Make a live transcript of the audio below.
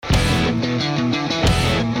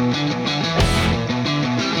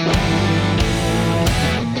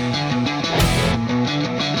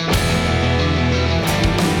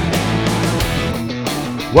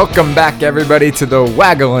Welcome back, everybody, to the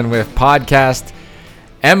Waggling With podcast.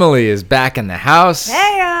 Emily is back in the house.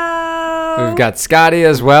 Heyo! We've got Scotty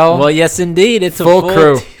as well. Well, yes, indeed. It's Full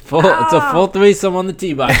crew. It's a full threesome on the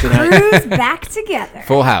tee box tonight. Crew's back together.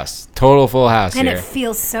 Full house. Total full house And here. it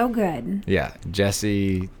feels so good. Yeah.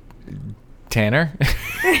 Jesse Tanner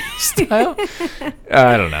style?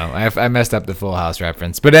 I don't know. I messed up the Full House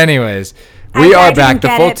reference. But anyways, we I are back. didn't The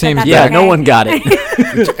get full it, but team's that's Yeah, back. okay. no one got it.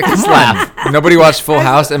 Just laugh. Nobody watched Full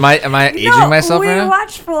House? Am I aging myself we right now?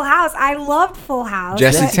 watched Full House. I loved Full House.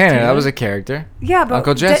 Jesse but- Tanner. That was a character. Yeah, but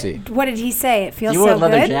Uncle Jesse. What did he say? It feels You wore so a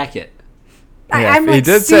leather good. jacket. I'm he like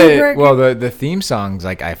did super say, well, the theme song's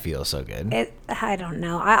like, I feel so good. I don't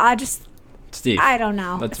know. I just Steve. I don't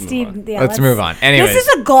know. Let's move Steve, on. yeah, Let's move on. Anyways. This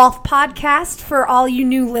is a golf podcast for all you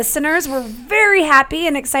new listeners. We're very happy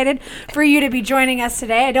and excited for you to be joining us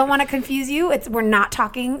today. I don't want to confuse you. We're not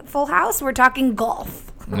talking Full House. We're talking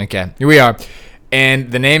golf. Okay, here we are.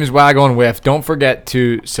 And the name is Waggling With. Don't forget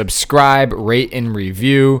to subscribe, rate, and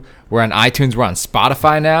review. We're on iTunes. We're on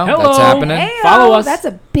Spotify now. Hello. That's happening. Heyo, Follow us. That's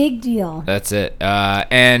a big deal. That's it.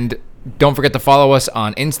 And don't forget to follow us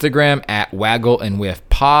on Instagram at Waggle and Whiff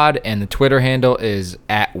Pod. And the Twitter handle is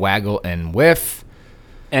at Waggle and Whiff.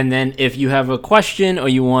 And then if you have a question or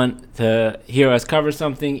you want to hear us cover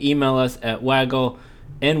something, email us at waggleandwhiff,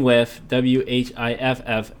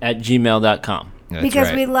 WHIFF, @gmail.com. That's Because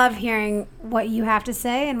right. we love hearing what you have to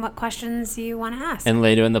say and what questions you want to ask. And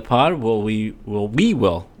later in the pod, we will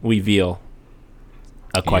reveal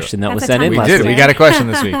a question that was That's a sent tongue in We last did. week. We got a question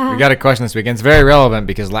this week. And it's very relevant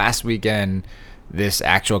because last weekend this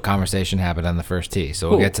actual conversation happened on the first tee. So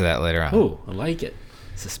we'll Ooh. get to that later on. Ooh, I like it.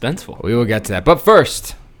 Suspenseful. We will get to that. But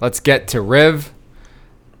first, let's get to Riv.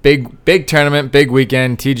 Big tournament, big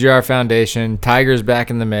weekend. TGR Foundation. Tigers back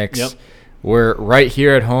in the mix. Yep. We're right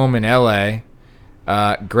here at home in LA.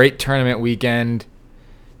 Great tournament weekend.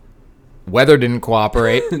 Weather didn't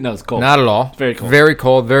cooperate. No, it's cold. Not at all. Very cold. Very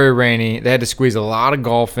cold, very rainy. They had to squeeze a lot of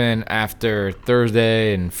golf in after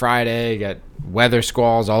Thursday and Friday. Got weather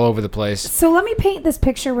squalls all over the place. So let me paint this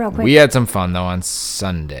picture real quick. We had some fun, though, on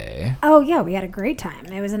Sunday. Oh, yeah, we had a great time.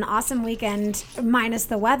 It was an awesome weekend, minus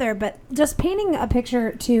the weather, but just painting a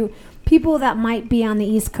picture to people that might be on the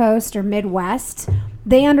East Coast or Midwest,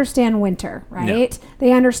 they understand winter, right?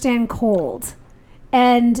 They understand cold.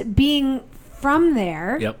 And being from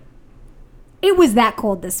there, Yep. it was that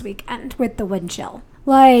cold this weekend with the wind chill.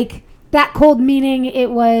 Like, that cold meaning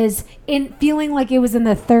it was feeling like it was in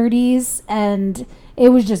the 30s, and it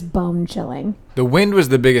was just bone chilling. The wind was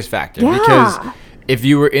the biggest factor Yeah. because if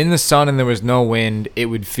you were in the sun and there was no wind, it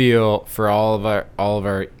would feel for all of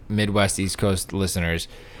our Midwest East Coast listeners,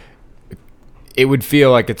 it would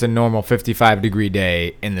feel like it's a normal 55-degree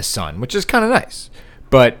day in the sun, which is kind of nice.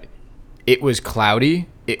 But it was cloudy,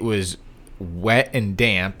 it was wet and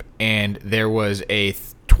damp, and there was a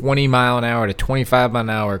 20-mile-an-hour to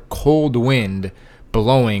 25-mile-an-hour cold wind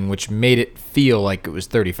blowing, which made it feel like it was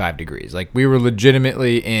 35 degrees. Like, we were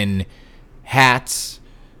legitimately in hats,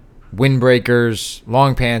 windbreakers,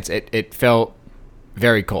 long pants. It felt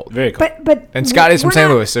very cold. Very cold. But And Scotty's from we're St.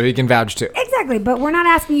 not- Louis, so he can vouch too. Exactly, but we're not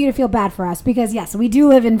asking you to feel bad for us because, yes, we do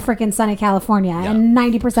live in freaking sunny California, and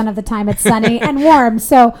 90% of the time it's sunny and warm,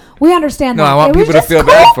 so we understand No, that. I want It was people to just feel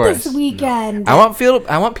bad cold for this us. weekend. I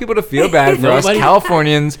want people to feel bad for us Nobody-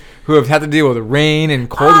 Californians who have had to deal with rain and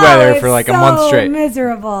cold Oh, weather it's for like a month so straight.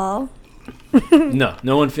 miserable.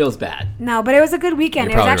 No one feels bad. No, but it was a good weekend.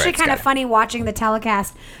 You're It was probably actually right, kind of Scott. funny watching the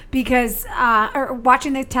telecast because, or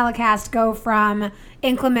watching the telecast go from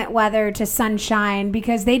inclement weather to sunshine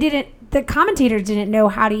because the commentators didn't know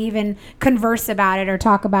how to even converse about it or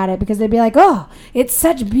talk about it because they'd be like, oh, it's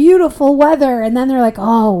such beautiful weather. And then they're like,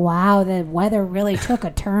 oh, wow, the weather really took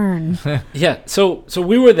a turn. Yeah. So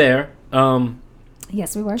we were there.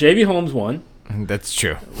 Yes, we were. JB Holmes won. That's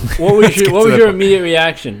true. What was get your to the point. immediate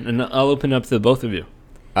reaction? And I'll open up to both of you.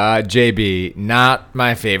 JB, not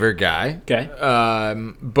my favorite guy. Okay.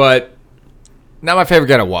 But not my favorite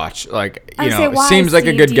guy to watch. Like, I you would say, know, why, seems like a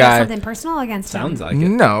Steve? good Do you have guy. something personal against him? Sounds like it.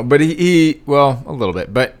 No, but he well, a little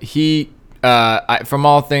bit. But from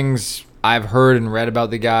all things I've heard and read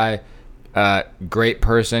about the guy, great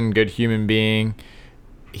person, good human being.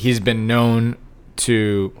 He's been known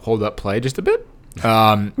to hold up play just a bit.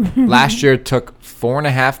 Last year took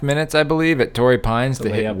 4.5 minutes, I believe, at Torrey Pines to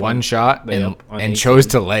hit one shot and chose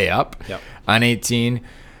to lay up on 18.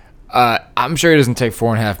 I'm sure he doesn't take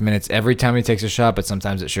 4.5 minutes every time he takes a shot, but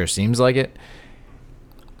sometimes it sure seems like it.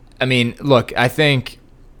 I mean, look, I think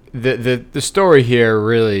the story here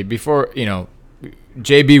really, before, you know,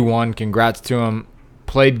 JB won, congrats to him,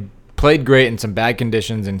 played great in some bad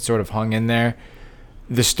conditions and sort of hung in there.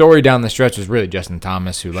 the story down the stretch was really Justin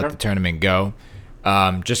Thomas, who Sure. let the tournament go.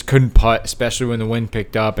 Just couldn't putt, especially when the wind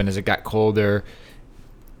picked up and as it got colder.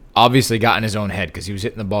 Obviously got in his own head because he was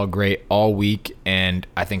hitting the ball great all week, and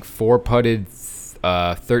I think 4-putted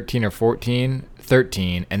 13 or 14,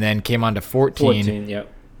 13, and then came on to 14. 14,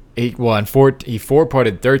 yep. He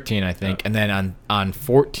 4-putted 13, I think, and then on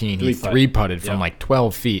 14 he Three-putt. 3-putted from Yeah. like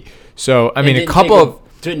 12 feet. So I mean, And a couple of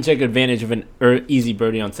didn't take advantage of an easy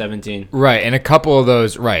birdie on 17. right, and a couple of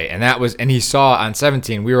those right, and he saw on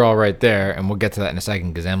 17. We were all right there, and we'll get to that in a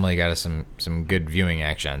second because Emily got us some good viewing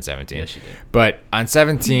action on 17. Yes, she did. But on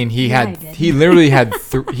 17, he Yeah, I had did. he literally had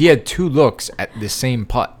he had 2 looks at the same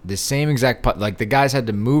putt, the same exact putt. Like the guys had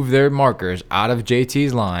to move their markers out of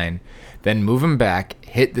JT's line, then move him back,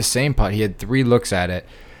 hit the same putt. He had 3 looks at it,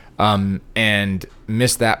 and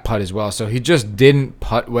missed that putt as well. So he just didn't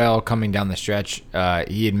putt well coming down the stretch.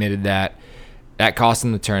 He admitted that cost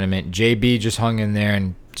him the tournament. JB just hung in there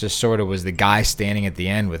and just sort of was the guy standing at the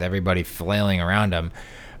end with everybody flailing around him.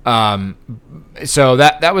 So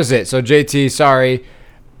that was it. So JT, sorry.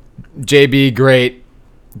 JB, great,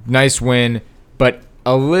 nice win, but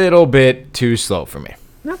a little bit too slow for me.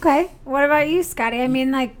 Okay. What about you, Scotty? I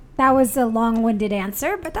mean, like, that was a long-winded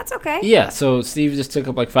answer, but that's okay. Yeah, so Steve just took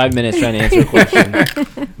up like 5 minutes trying to answer a question.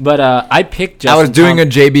 But I picked Justin I was doing a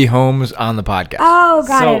JB Holmes on the podcast. Oh,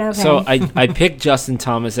 got so, it. Okay. So I picked Justin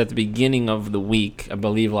Thomas at the beginning of the week, I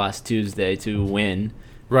believe last Tuesday, to win.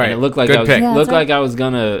 Right. And it looked like Good I was pick. Yeah, looked that's right. like I was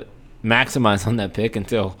gonna maximize on that pick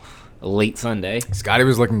until late Sunday. Scotty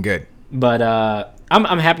was looking good. But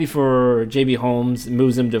I'm happy for JB Holmes. It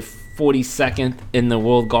moves him to 42nd in the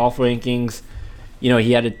world golf rankings. You know,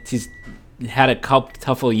 he's had a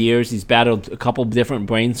couple of years. He's battled a couple different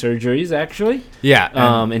brain surgeries, actually.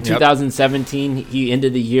 Yeah. In yep. 2017, he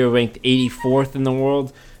ended the year ranked 84th in the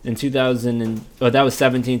world. In that was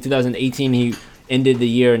 17. 2018, he ended the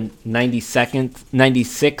year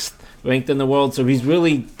 96th ranked in the world. So he's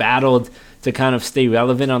really battled to kind of stay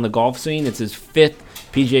relevant on the golf scene. It's his 5th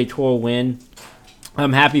PGA Tour win.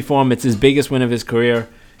 I'm happy for him. It's his biggest win of his career.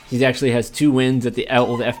 He actually has 2 wins at the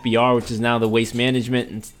old FBR, which is now the Waste Management,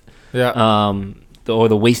 and Yeah. or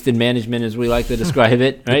the Wasted Management, as we like to describe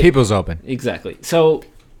it. Right? The People's Open. Exactly. So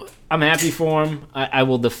I'm happy for him. I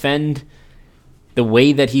will defend the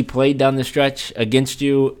way that he played down the stretch against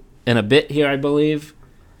you in a bit here, I believe.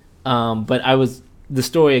 But the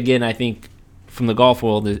story again, I think, from the golf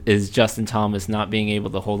world is Justin Thomas not being able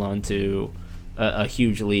to hold on to a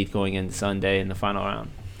huge lead going into Sunday in the final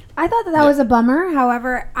round. I thought that was a bummer.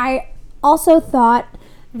 However, I also thought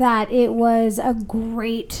that it was a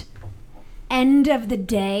great end of the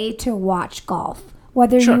day to watch golf.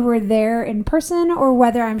 Whether Sure. you were there in person or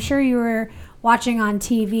whether I'm sure you were watching on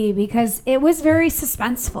TV, because it was very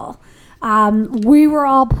suspenseful. We were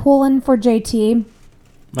all pulling for JT.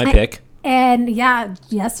 My pick. And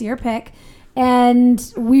yes, your pick.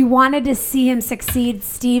 And we wanted to see him succeed.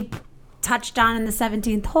 Steve touched on in the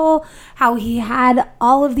 17th hole how he had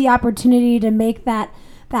all of the opportunity to make that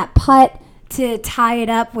putt to tie it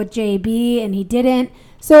up with JB, and he didn't.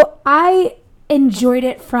 So I enjoyed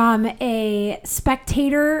it from a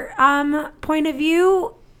spectator point of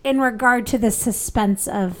view in regard to the suspense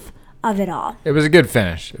of it all. It was a good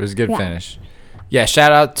finish. It was a good Yeah. finish. Yeah,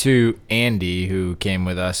 shout out to Andy who came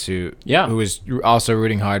with us, who was also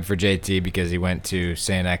rooting hard for JT because he went to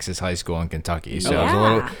St. X's High School in Kentucky. So it was a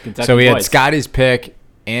little. Kentucky So we had boys. Scotty's pick,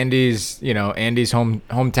 Andy's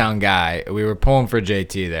hometown guy. We were pulling for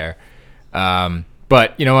JT there.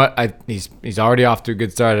 But you know what? He's already off to a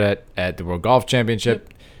good start at the World Golf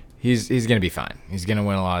Championship. He's gonna be fine. He's gonna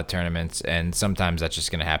win a lot of tournaments, and sometimes that's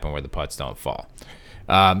just gonna happen where the putts don't fall.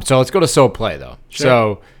 So let's go to slow play though. Sure.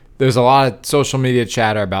 So there's a lot of social media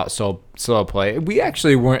chatter about slow play. We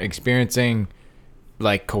actually weren't experiencing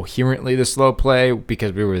like coherently the slow play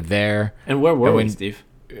because we were there. And where were we, when- Steve?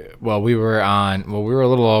 Well, we were a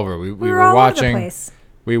little over. We were all over the watching. place.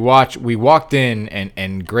 We walked in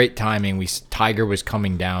and great timing. Tiger was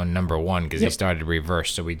coming down number 1 because he started to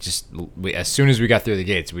reverse. So we as soon as we got through the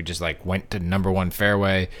gates, we just like went to number 1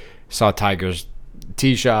 fairway, saw Tiger's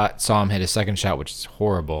tee shot, saw him hit a second shot, which is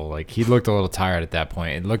horrible. Like he looked a little tired at that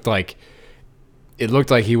point. It looked like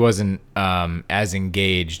he wasn't as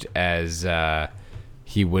engaged as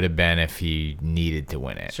he would have been if he needed to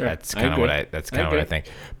win it. Sure, That's I kind of agree. what I agree. think.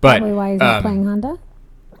 But Probably why he's not playing Honda.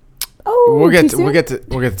 Oh, we'll get too to soon? we'll get to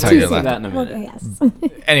Too Tiger soon. that left. in a minute. Okay,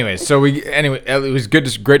 yes. Anyway, it was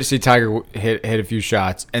great to see Tiger hit a few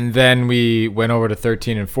shots, and then we went over to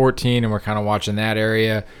 13 and 14, and we're kind of watching that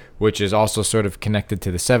area, which is also sort of connected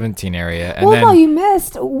to the 17 area. And Well, then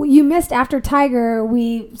no, you missed after Tiger.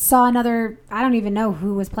 We saw another. I don't even know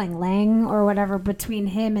who was playing Lang or whatever between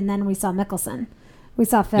him, and then we saw Mickelson. We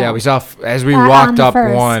saw Phil. yeah, we saw as we on walked the up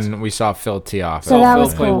first. one, we saw Phil tee off. So that Phil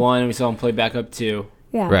was played cool. 1, and we saw him play back up 2.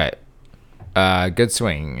 Yeah. Right. Good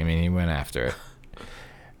swing. I mean, he went after it.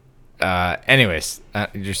 Anyways,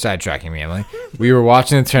 you're sidetracking me, Emily. We were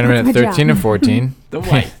watching the tournament at That's my 13 job. and 14. The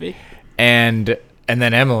wifey. And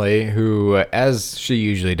then Emily, who, as she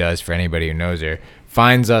usually does for anybody who knows her,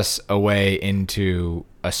 finds us a way into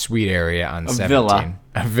a suite area on 17. villa.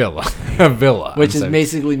 A villa. A villa. Which on is 17.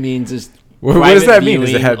 basically means just What does private that mean? Does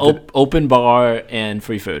it viewing, have open bar and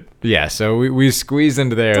free food? Yeah, so we squeezed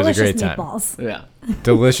into there. It was a Delicious great time. meatballs. Yeah.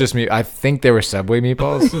 Delicious meat. I think they were Subway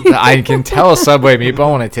meatballs. I can tell a Subway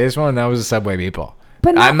meatball when I taste one. That was a Subway meatball.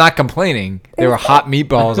 But I'm not complaining. They were hot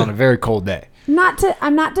meatballs on a very cold day.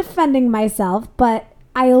 I'm not defending myself, but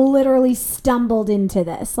I literally stumbled into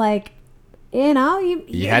this. Like, you know,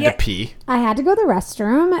 You had to pee. I had to go to the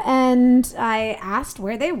restroom, and I asked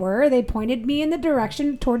where they were. They pointed me in the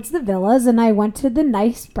direction towards the villas, and I went to the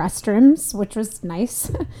nice restrooms, which was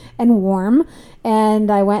nice and warm. And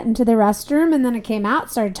I went into the restroom, and then I came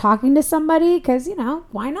out, started talking to somebody, because, you know,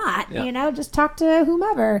 why not? Yeah. You know, just talk to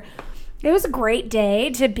whomever. It was a great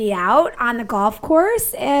day to be out on the golf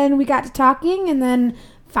course, and we got to talking, and then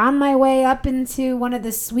found my way up into one of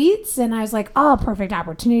the suites, and I was like, oh, perfect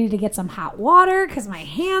opportunity to get some hot water because my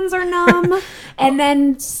hands are numb. And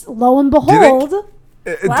then lo and behold,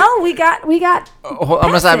 well, we got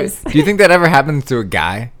I'm not sorry. passes. Do you think that ever happens to a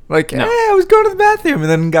guy? Like, No. hey, I was going to the bathroom and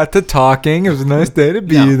then got to talking. It was a nice day to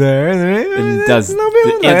be No. there. And then It does- no big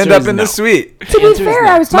the deal. I end answer up is in no. the suite. To be answer is fair, no.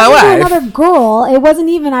 I was My talking to wife. another girl. It wasn't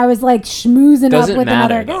even I was like schmoozing up Doesn't with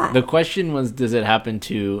matter. another guy. The question was, does it happen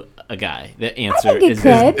to a guy? The answer think it is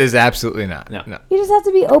could. Is absolutely not. No. No. You just have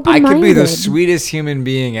to be I open-minded. could be the sweetest human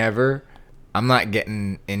being ever. I'm not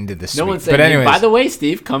getting into the suite. no one said. But anyways, By the way,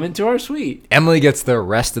 Steve, come into our suite. Emily gets the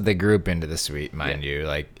rest of the group into the suite, mind you.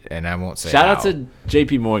 Like, and I won't say Shout how. out to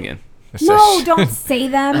J.P. Morgan. No, don't say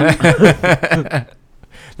them.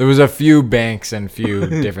 There was a few banks and few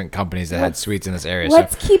different companies that had suites in this area.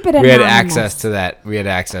 Let's keep it We had anonymous. access to that. We had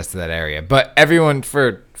access to that area. But everyone,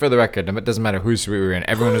 for the record, it doesn't matter whose suite we were in.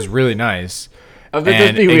 Everyone was really nice. Let's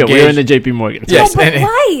And be real. We were in engaged- the J.P. Morgan. Yes, but and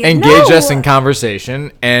why? engaged No. us in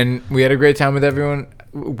conversation, and we had a great time with everyone.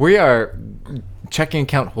 We are checking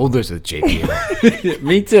account holders with JP.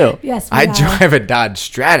 Me too. Yes, we I are. drive a Dodge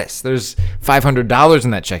Stratus. There's $500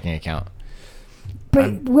 in that checking account.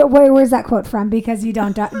 But where's that quote from? Because you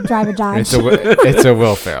don't drive a Dodge. It's a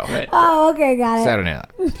Will Ferrell. Oh, okay, got it. Saturday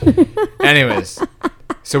Night Live. Anyways,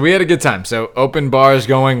 so we had a good time. So open bars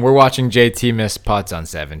going. We're watching JT miss putts on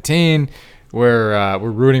 17. We're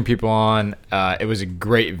rooting people on. It was a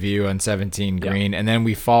great view on 17 green, and then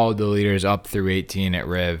we followed the leaders up through 18 at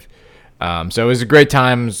Riv. So it was a great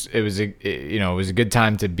time. It was a good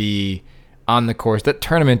time to be on the course. That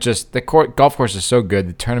tournament, golf course is so good.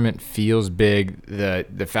 The tournament feels big.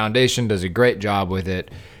 The foundation does a great job with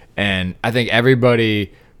it, and I think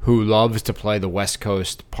everybody who loves to play the West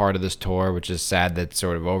Coast part of this tour, which is sad that's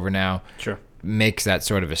sort of over now, Sure. makes that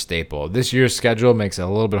sort of a staple. This year's schedule makes it a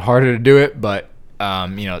little bit harder to do it, but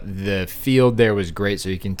the field there was great, so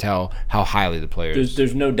you can tell how highly the players.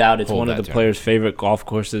 There's no doubt it's hold one of that the term. players' favorite golf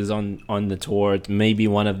courses on the tour. It's maybe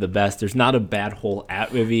one of the best. There's not a bad hole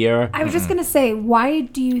at Riviera. I was just gonna say, why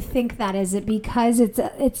do you think that? Is it because it's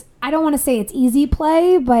I don't want to say it's easy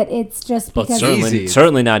play, but it's just But because Easy.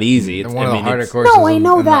 certainly not easy. It's one of the harder it's- courses. no, I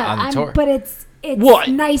know on that, on the tour. but it's What?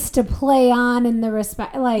 nice to play on in the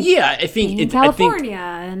respect, like Yeah, I think in it's California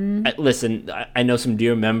and Listen, I know some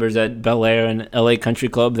dear members at Bel Air and LA Country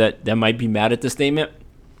Club that might be mad at the statement,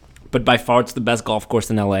 but by far it's the best golf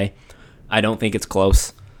course in LA. I don't think it's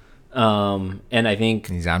close. And I think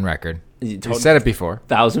He's on record. He Tot- said it before.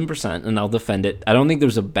 1,000%, and I'll defend it. I don't think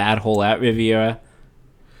there's a bad hole at Riviera.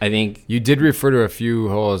 I think You did refer to a few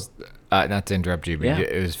holes. Not to interrupt you, but Yeah.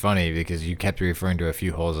 it was funny because you kept referring to a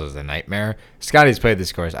few holes as a nightmare. Scotty's played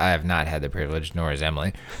this course. I have not had the privilege, nor has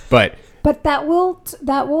Emily. But that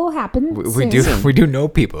will happen. we soon. do know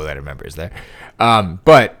people that are members there.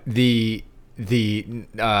 But the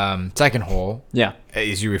second hole, Yeah.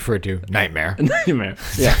 as you referred to, nightmare. Nightmare.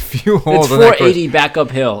 Yeah. Few holes It's on that course. 480 back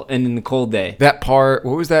uphill and in the cold day. That what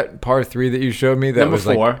was that par 3 that you showed me? That Number was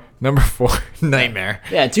like 4. number 4, nightmare.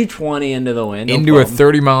 Yeah, 220 into the wind. No Into a problem.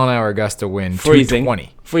 30-mile-an-hour gust of wind, freezing.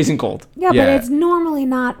 220. Freezing cold. Yeah, Yeah. but it's normally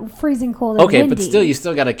not freezing cold and Okay, windy. but still, you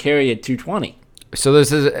still got to carry at 220. So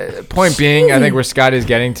this is point being, I think where Scott is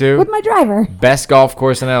getting to. With my driver. Best golf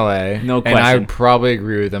course in LA. No And I question. would probably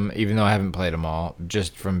agree with him, even though I haven't played them all,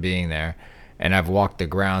 just from being there. And I've walked the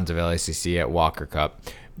grounds of LACC at Walker Cup.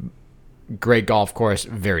 Great golf course,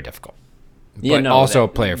 very difficult. Yeah, But no, also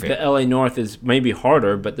that- player The favorite. LA North is maybe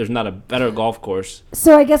harder, but there's not a better golf course.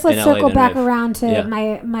 So I guess let's in LA circle than back Riv. around to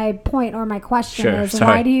Yeah. my point or my question Sure, is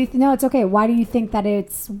sorry. why do you no, it's okay. Why do you think that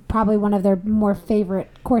it's probably one of their more favorite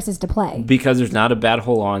courses to play? Because there's not a bad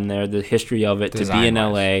hole on there. The history of it to be in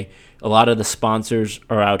Design-wise. LA. A lot of the sponsors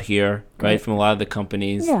are out here, right? From a lot of the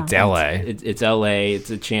companies. Yeah. It's LA. It's LA. It's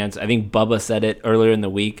a chance. I think Bubba said it earlier in the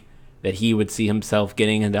week that he would see himself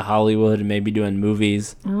getting into Hollywood and maybe doing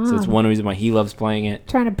movies. So it's one reason why he loves playing it.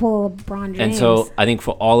 Trying to pull a LeBron James. And so I think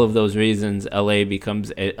for all of those reasons, LA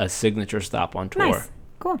becomes a signature stop on tour. nice.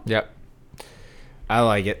 Cool. Yep. I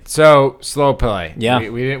like it. So, slow play. Yeah.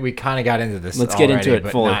 We kind of got into this Let's get into already, it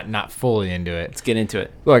but fully. Not fully into it. Let's get into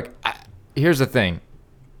it. Look, here's the thing.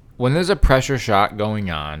 When there's a pressure shot going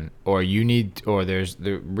on, or there's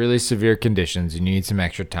the really severe conditions, and you need some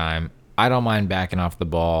extra time, I don't mind backing off the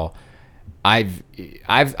ball. I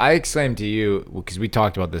exclaimed to you, because we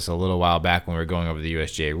talked about this a little while back when we were going over the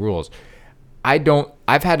USGA rules.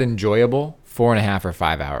 I've had enjoyable 4.5 or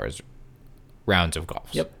 5 hours rounds of golf.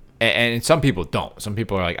 Yep. And some people don't. Some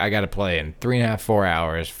people are like, I got to play in 3.5, 4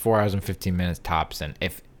 hours, 4 hours and 15 minutes tops. And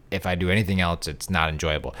if I do anything else, it's not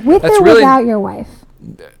enjoyable. With or without your wife?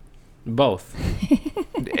 Both.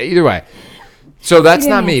 Either way. So that's You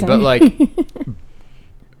not didn't me, answer.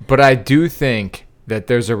 but I do think that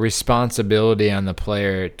there's a responsibility on the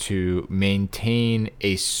player to maintain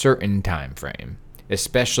a certain time frame,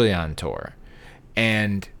 especially on tour.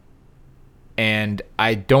 And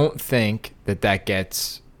I don't think that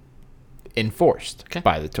gets enforced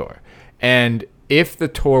by the tour. And if the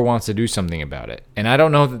tour wants to do something about it, and I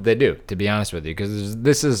don't know that they do, to be honest with you,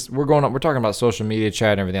 because we're talking about social media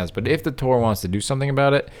chat and everything else, but if the tour wants to do something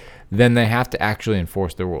about it, then they have to actually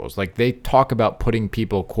enforce the rules. Like, they talk about putting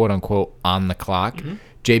people, quote unquote, on the clock. Mm-hmm.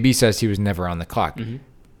 JB says he was never on the clock.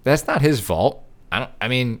 That's not his fault. I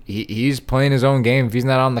mean, he's playing his own game. If he's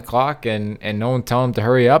not on the clock and no one telling him to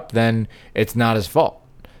hurry up, then it's not his fault.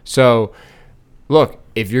 So, look,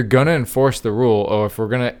 if you're gonna enforce the rule, or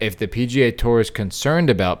if the PGA Tour is concerned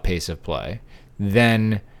about pace of play,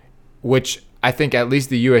 then, which I think at least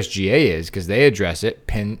the USGA is, because they address it,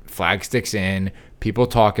 pin flag sticks in, people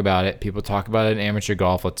talk about it. People talk about it in amateur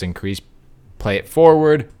golf. Let's play it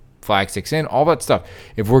forward, flag sticks in, all that stuff.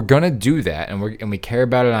 If we're gonna do that and we care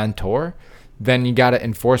about it on tour, then you got to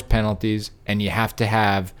enforce penalties, and you have to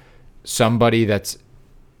have somebody that's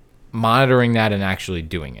monitoring that and actually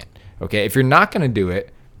doing it. Okay, if you're not going to do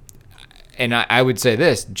it, and I would say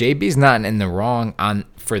this, JB's not in the wrong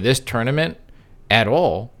for this tournament at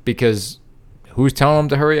all, because who's telling him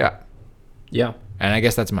to hurry up? Yeah. And I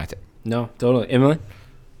guess that's my take. No, totally. Emily?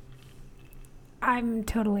 I'm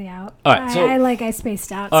totally out. All right, so- I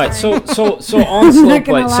spaced out. All right, sorry. so on slow not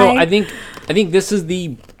play. gonna So lie. I think this is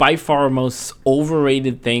the by far most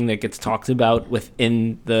overrated thing that gets talked about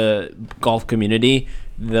within the golf community,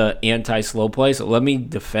 the anti-slow play. So let me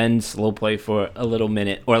defend slow play for a little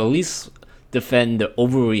minute, or at least defend the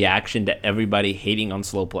overreaction to everybody hating on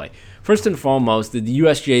slow play. First and foremost, the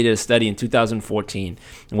USGA did a study in 2014,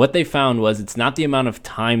 and what they found was it's not the amount of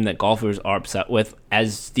time that golfers are upset with,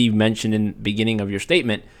 as Steve mentioned in the beginning of your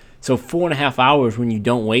statement. So 4.5 hours when you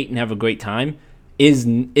don't wait and have a great time is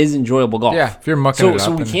enjoyable golf. Yeah, if you're mucking it up.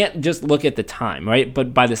 So we and- can't just look at the time, right?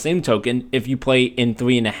 But by the same token, if you play in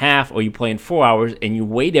 3.5 or you play in 4 hours and you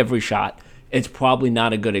wait every shot, it's probably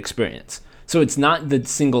not a good experience. So it's not the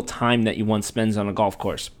single time that one spends on a golf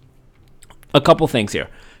course. A couple things here.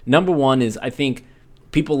 Number one is, I think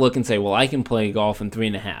people look and say, well, I can play golf in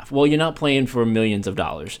 3.5. Well, you're not playing for millions of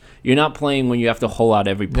dollars. You're not playing when you have to hole out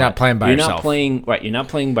every putt. You're not playing by yourself. You're not playing, right, you're not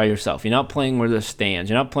playing by yourself. You're not playing where there's stands.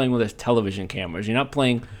 You're not playing where there's television cameras. You're not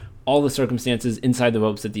playing all the circumstances inside the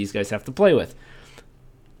ropes that these guys have to play with.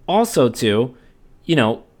 Also, too,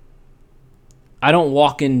 I don't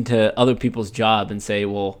walk into other people's job and say,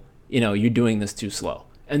 well, you're doing this too slow.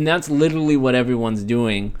 And that's literally what everyone's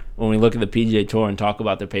doing when we look at the PGA Tour and talk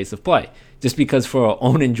about their pace of play. Just because for our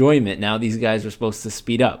own enjoyment, now these guys are supposed to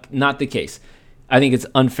speed up. Not the case. I think it's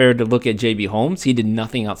unfair to look at JB Holmes. He did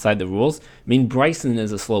nothing outside the rules. I mean, Bryson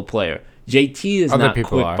is a slow player. JT is Other not people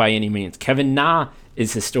quick are. by any means. Kevin Na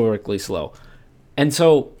is historically slow. And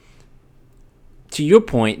so, to your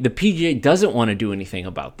point, the PGA doesn't want to do anything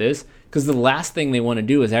about this because the last thing they want to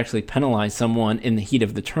do is actually penalize someone in the heat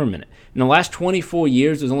of the tournament. In the last 24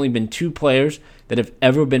 years, there's only been 2 players that have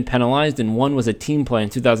ever been penalized, and one was a team player in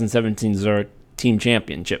 2017 Zurich Team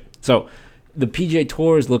Championship. So the PGA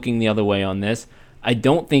Tour is looking the other way on this. I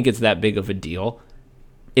don't think it's that big of a deal.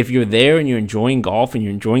 If you're there and you're enjoying golf and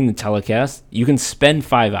you're enjoying the telecast, you can spend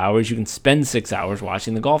 5 hours, you can spend 6 hours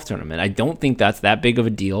watching the golf tournament. I don't think that's that big of a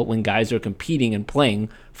deal when guys are competing and playing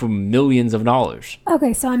for millions of dollars.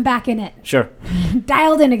 Okay, so I'm back in it. Sure.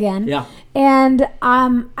 Dialed in again. Yeah. And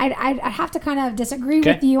I have to kind of disagree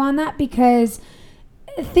with you on that because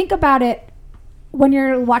think about it when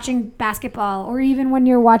you're watching basketball or even when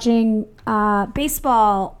you're watching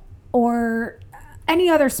baseball or any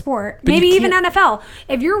other sport, But maybe you even can't- NFL.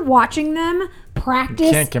 If you're watching them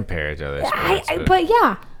practice, Can't compare it to other sports. but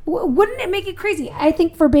yeah, wouldn't it make it crazy? I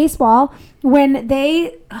think for baseball, when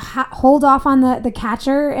they hold off on the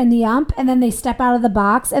catcher and the ump, and then they step out of the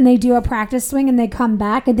box and they do a practice swing and they come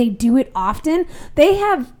back and they do it often, they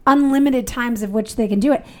have unlimited times of which they can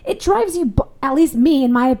do it. It drives you, at least me,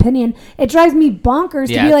 in my opinion, it drives me bonkers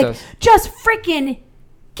Yeah, to be it like, does. just freaking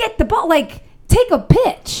get the ball, like take a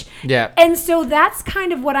pitch. Yeah. And so that's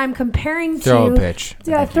kind of what I'm comparing to. Throw a pitch. I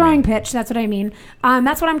think you Throwing mean. pitch. That's what I mean.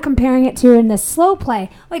 That's what I'm comparing it to in this slow play.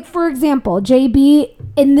 Like, for example, JB,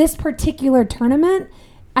 in this particular tournament,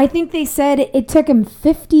 I think they said it took him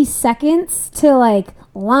 50 seconds to, like,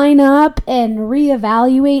 line up and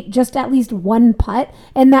reevaluate just at least one putt.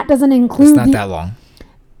 And that doesn't include It's not that long.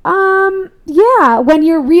 yeah, when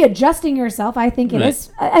you're readjusting yourself, I think it Right. is.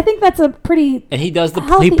 I think that's a pretty And he does the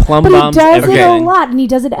healthy, he plumb but he bombs does it a everything. lot, and he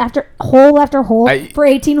does it after hole for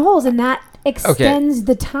 18 holes, and that extends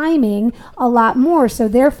the timing a lot more. So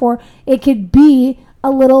therefore, it could be a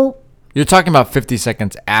little. You're talking about 50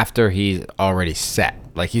 seconds after he's already set.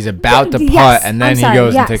 Like he's about to putt, Yes, and then I'm he sorry,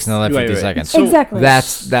 goes yes. and takes another 50 Right, right. seconds. So- Exactly.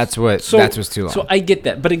 That's what's too long. So I get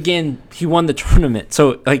that, but again, he won the tournament,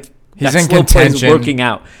 so like He's that in slow play is contention. working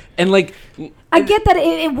out, and like I get that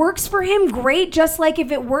it works for him, great. Just like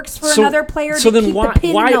if it works for so- another player so to then keep why the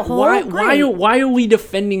pin why in the hole, why are we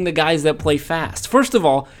defending the guys that play fast? First of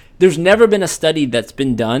all, there's never been a study that's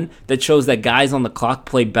been done that shows that guys on the clock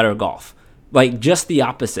play better golf. Like just the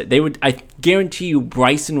opposite. I guarantee you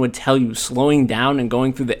Bryson would tell you slowing down and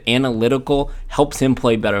going through the analytical helps him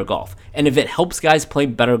play better golf. And if it helps guys play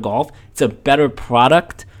better golf, it's a better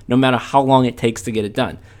product no matter how long it takes to get it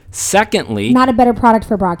done. Secondly, Not a better product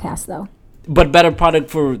for broadcast, though. but better product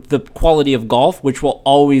for the quality of golf, which will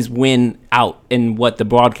always win out in what the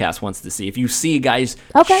broadcast wants to see. If you see guys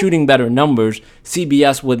Okay. shooting better numbers,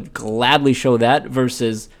 CBS would gladly show that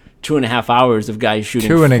versus 2.5 hours of guys shooting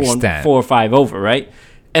To an extent. 4 or 5 over, right?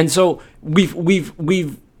 And so we've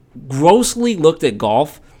grossly looked at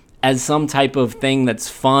golf as some type of thing that's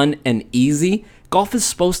fun and easy. Golf is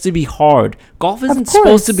supposed to be hard. Golf isn't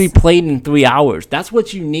supposed to be course. played in 3 hours. That's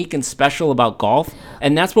what's unique and special about golf,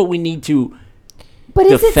 and that's what we need to But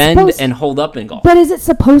is it defend supposed? and hold up in golf. But is it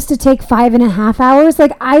supposed to take 5.5 hours?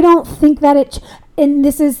 Like, I don't think that it. And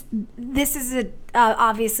this is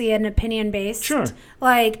obviously an opinion based. Sure.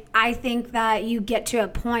 Like, I think that you get to a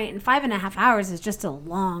point, and 5.5 hours is just a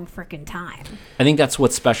long freaking time. I think that's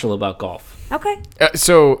what's special about golf. Okay.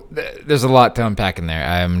 So there's a lot to unpack in there.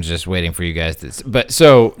 I'm just waiting for you guys to. But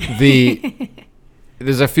so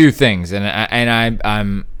there's a few things, and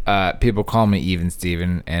I'm people call me Even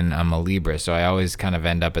Steven, and I'm a Libra, so I always kind of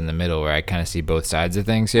end up in the middle where I kind of see both sides of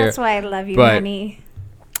things here. That's why I love you, But- honey.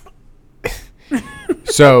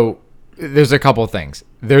 So there's a couple things.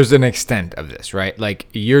 There's an extent of this, right? Like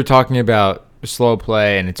you're talking about slow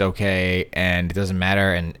play and it's okay and it doesn't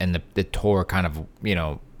matter, and the tour kind of,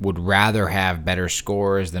 would rather have better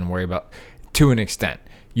scores than worry about, to an extent.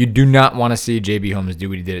 You do not want to see JB Holmes do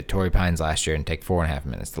what he did at Torrey Pines last year and take 4.5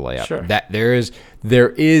 minutes to lay up. Sure. That there is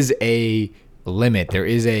a limit. There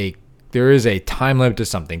is a time limit to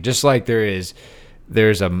something. Just like there's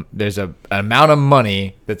a amount of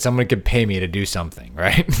money that someone could pay me to do something,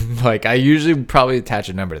 right? Like I usually probably attach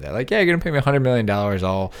a number to that. Like, yeah, you're gonna pay me $100 million.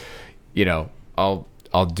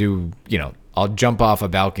 I'll do, I'll jump off a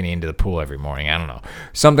balcony into the pool every morning. I don't know,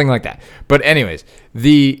 something like that. But anyways,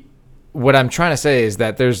 what I'm trying to say is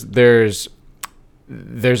that there's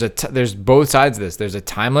both sides of this. There's a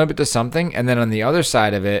time limit to something, and then on the other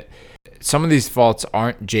side of it, some of these faults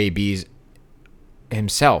aren't JB's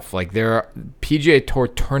himself. Like there are PGA Tour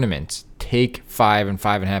tournaments take 5 and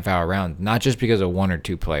 5.5 hour rounds, not just because of 1 or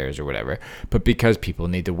 2 players or whatever, but because people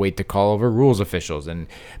need to wait to call over rules officials and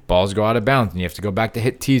balls go out of bounds and you have to go back to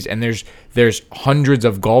hit tees. And there's hundreds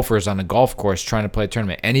of golfers on a golf course trying to play a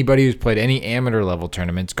tournament. Anybody who's played any amateur level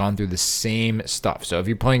tournament's gone through the same stuff. So if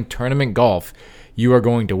you're playing tournament golf, you are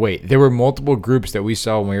going to wait. There were multiple groups that we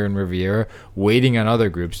saw when we were in Riviera waiting on other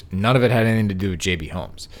groups. None of it had anything to do with JB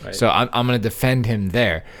Holmes. Right. So I'm going to defend him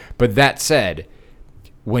there. But that said,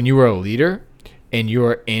 when you are a leader and you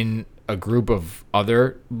are in a group of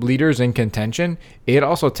other leaders in contention, it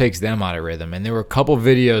also takes them out of rhythm. And there were a couple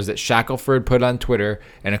videos that Shackelford put on Twitter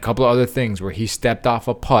and a couple of other things where he stepped off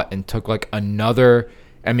a putt and took like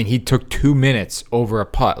he took 2 minutes over a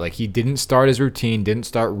putt. Like, he didn't start his routine, didn't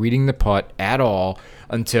start reading the putt at all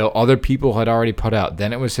until other people had already put out.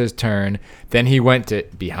 Then it was his turn. Then he went to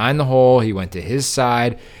behind the hole. He went to his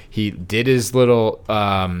side. He did his little,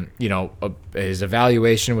 his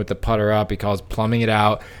evaluation with the putter up. He calls plumbing it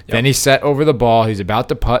out. Yep. Then he set over the ball. He's about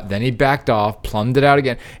to putt. Then he backed off, plumbed it out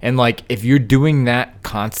again. And, like, if you're doing that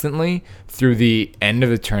constantly through the end of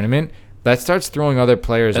the tournament, that starts throwing other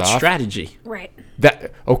players off. That's strategy. Right.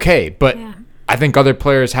 But I think other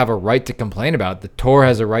players have a right to complain about it. The tour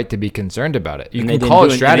has a right to be concerned about it. You can call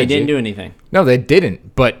it strategy. They didn't do anything. No, they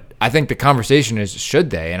didn't. But I think the conversation is,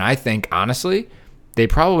 should they? And I think, honestly, they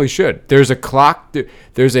probably should. There's a clock.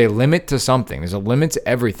 There's a limit to something. There's a limit to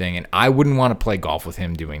everything. And I wouldn't want to play golf with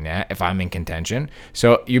him doing that if I'm in contention.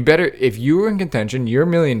 So you better, if you were in contention, you're $1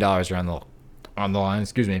 million on the line,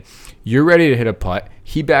 you're ready to hit a putt.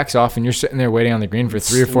 He backs off and you're sitting there waiting on the green for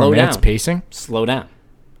 3 or 4 minutes pacing. Slow down.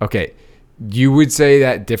 Okay. You would say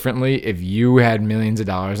that differently if you had millions of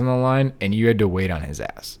dollars on the line and you had to wait on his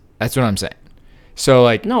ass. That's what I'm saying. So,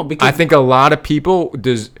 like, no, because I think a lot of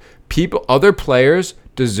other players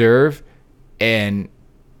deserve an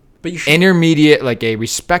intermediate, like a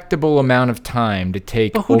respectable amount of time to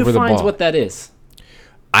take over the ball. But who defines what that is?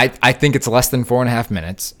 I think it's less than 4.5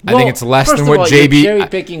 minutes. I think it's less than what JB. You're cherry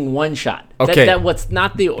picking one shot. Okay, that what's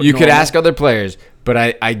not the. You could ask other players, but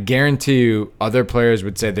I guarantee you, other players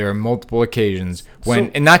would say there are multiple occasions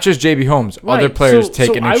when, and not just JB Holmes, other players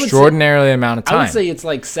take an extraordinary amount of time. I would say it's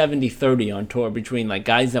like 70-30 on tour between like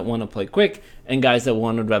guys that want to play quick and guys that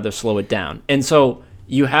would rather slow it down. And so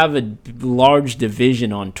you have a large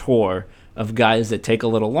division on tour of guys that take a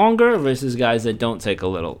little longer versus guys that don't take a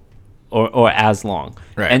little. Or as long.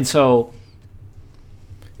 Right. And so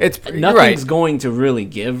nothing's going to really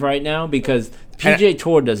give right now because PGA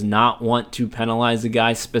Tour does not want to penalize a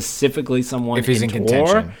guy, specifically someone if he's in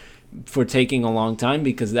contention, for taking a long time,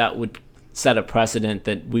 because that would set a precedent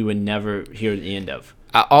that we would never hear the end of.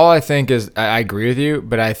 All I think is, I agree with you,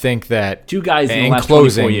 but I think that 2 guys in the last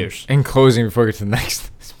 24 years. In closing, before we get to the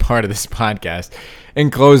next part of this podcast,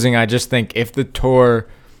 in closing, I just think if the tour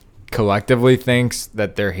collectively thinks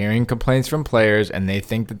that they're hearing complaints from players and they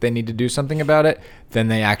think that they need to do something about it, then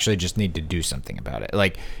they actually just need to do something about it.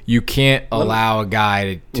 Like, you can't allow a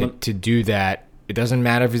guy to do that. It doesn't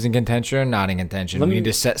matter if he's in contention or not in contention. We need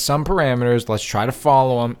to set some parameters. Let's try to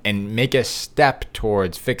follow them and make a step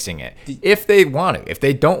towards fixing it. If they want to. If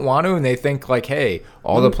they don't want to and they think like, hey,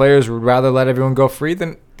 all the players would rather let everyone go free,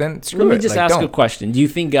 then screw it. Let me just ask a question. Do you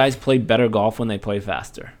think guys play better golf when they play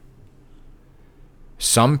faster?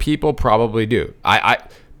 Some people probably do. I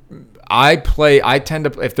tend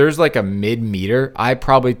to, if there's like a mid-meter, I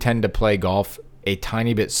probably tend to play golf a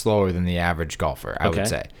tiny bit slower than the average golfer, I would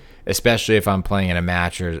say. Especially if I'm playing in a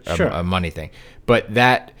match or a money thing. But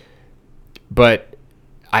at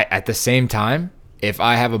the same time, if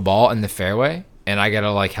I have a ball in the fairway and I got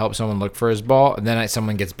to like help someone look for his ball, and then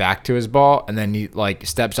someone gets back to his ball and then he like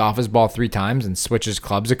steps off his ball 3 times and switches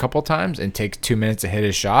clubs a couple times and takes 2 minutes to hit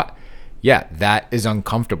his shot, yeah, that is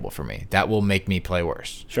uncomfortable for me. That will make me play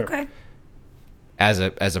worse. Sure. Okay. As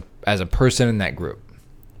a person in that group.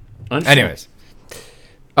 Anyways.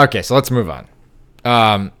 Okay, so let's move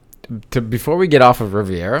on. Before we get off of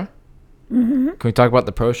Riviera, can we talk about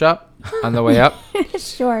the pro shop on the way up?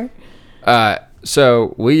 Sure.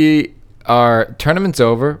 So tournament's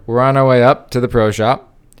over. We're on our way up to the pro shop.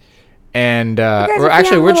 And we're trying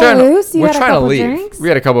to leave. Drinks? We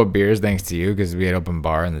had a couple of beers thanks to you because we had open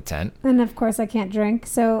bar in the tent. And of course I can't drink.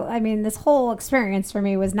 So I mean, this whole experience for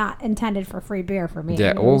me was not intended for free beer for me.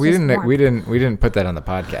 Yeah, well, we didn't put that on the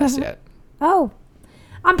podcast yet. Oh,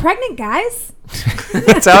 I'm pregnant, guys.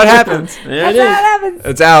 That's how it happens. That's how it happens.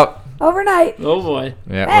 It's out overnight. Oh boy.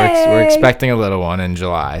 Yeah, hey. We're expecting a little one in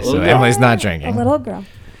July, so Emily's not drinking. A little girl.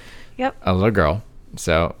 Yep. A little girl.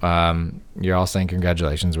 So you're all saying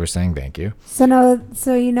congratulations. We're saying thank you.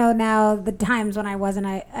 So you know now the times when I wasn't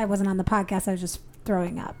on the podcast, I was just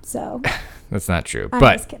throwing up. So That's not true. I'm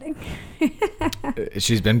But just kidding.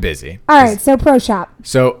 she's been busy. All right, so Pro Shop.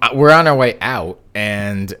 So we're on our way out,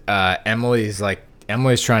 and Emily's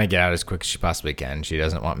trying to get out as quick as she possibly can. She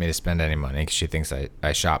doesn't want me to spend any money because she thinks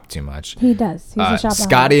I shop too much. He does. He's a shopaholic.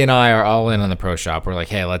 Scotty and I are all in on the Pro Shop. We're like,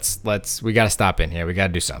 hey, we got to stop in here. We got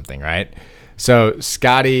to do something, right? So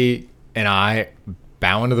Scotty and I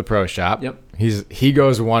bow into the Pro Shop. Yep. He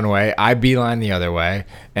goes one way. I beeline the other way.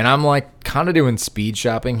 And I'm like kind of doing speed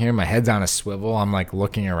shopping here. My head's on a swivel. I'm like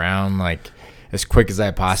looking around like as quick as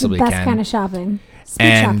I possibly It's the best can. kind of shopping. Speed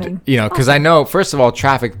And, shopping. you know, because I know, first of all,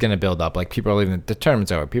 traffic's going to build up. Like, people are leaving. The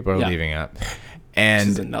tournament's over. People are Yeah. leaving up. This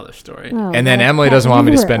is And another story. Oh, and then that- Emily that- doesn't want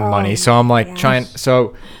me to you were- spend oh money. my So I'm like gosh.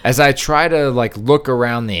 So as I try to, like, look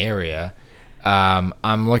around the area, I'm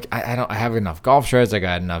I have enough golf shirts. I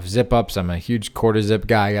got enough zip ups. I'm a huge quarter zip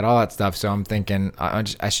guy. I got all that stuff. So I'm thinking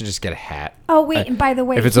I should just get a hat. Oh wait, and by the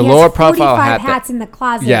way, if it's he a has lower profile 45 hat, hats in the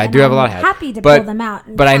closet. Yeah, I and do have a I'm lot of hats. Happy to but, pull them out.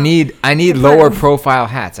 and But I count. need They're lower part of- profile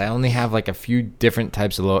hats. I only have like a few different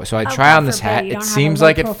types of low. So I try God on this forbid hat. you It don't have a seems low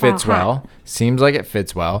like it profile fits hat. well. Seems like it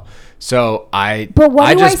fits well. So But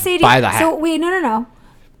what do I just say to buy you? the hat. So wait, no.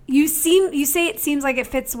 You say it seems like it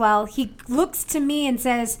fits well. He looks to me and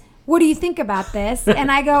says, "What do you think about this?"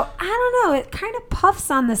 And I go, "I don't know. It kind of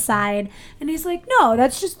puffs on the side." And he's like, "No,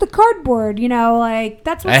 that's just the cardboard. You know, like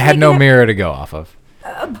that's what." I had no mirror to go off of.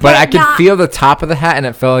 But I could not- feel the top of the hat, and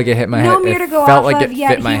it felt like it hit my head. No mirror to go felt off like of. it Yet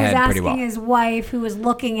fit he my was head pretty asking well. his wife, who was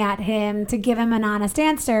looking at him, to give him an honest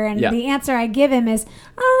answer, and Yeah. the answer I give him is,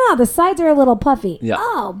 "I don't know. The sides are a little puffy." Yeah.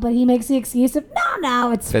 Oh, but he makes the excuse of,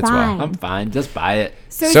 "No, it's Fits well. fine." I'm fine. Just buy it.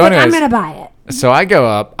 So he's So like, "I'm anyways- gonna buy it." So I go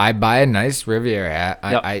up, I buy a nice Riviera hat.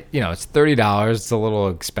 Yep. I it's $30. It's a little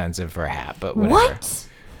expensive for a hat, but whatever. What?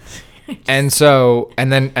 And so,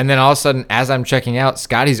 and then all of a sudden, as I'm checking out,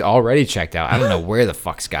 Scotty's already checked out. I don't know where the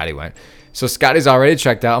fuck Scotty went. So Scotty's already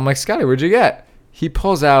checked out. I'm like, Scotty, where'd you get? He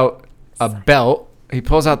pulls out a belt. He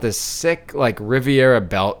pulls out this sick like Riviera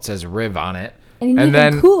belt, says Riv on it. And an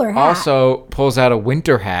even cooler hat. Also pulls out a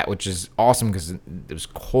winter hat, which is awesome because it was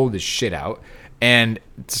cold as shit out. And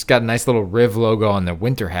it's got a nice little Riv logo on the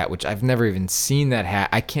winter hat, which I've never even seen that hat.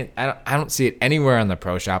 I don't see it anywhere on the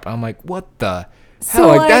Pro Shop. I'm like, what the hell?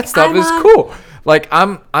 Like, that stuff I'm is on- cool. Like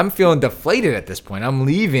I'm feeling deflated at this point. I'm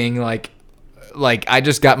leaving like I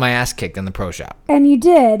just got my ass kicked in the Pro Shop. And you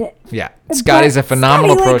did. Yeah, Scotty's a But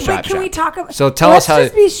phenomenal Scotty, Pro like, Shop wait, can shop. we talk about? So tell let's us how.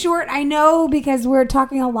 just be short. I know because we're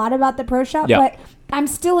talking a lot about the Pro Shop, Yeah. but I'm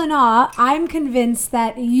still in awe. I'm convinced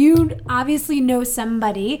that you obviously know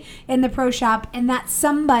somebody in the Pro Shop, and that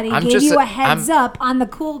somebody I'm gave just you a- a heads up on the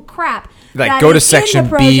cool crap. Like, that go to is in section the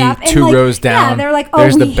Pro B, Shop, and, 2 rows Yeah, down. they're like, oh,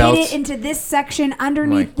 There's we the hid belts. it into this section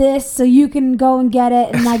underneath Like- this, so you can go and get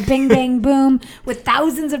it, and like, bing, bang, boom, with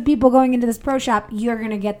thousands of people going into this Pro Shop, you're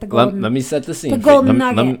gonna get the golden. Let me set the scene. the for you. golden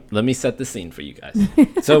Let nugget. let me set the scene for you guys.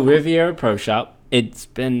 So Riviera Pro Shop, it's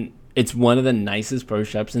one of the nicest pro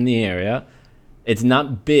shops in the area. It's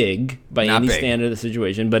not big by Not any big. standard of the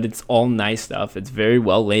situation, but it's all nice stuff. It's very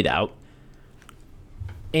well laid out.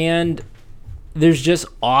 And there's just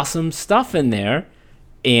awesome stuff in there.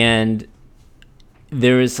 And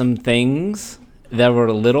there is some things that were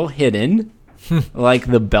a little hidden, like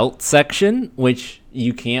the belt section, which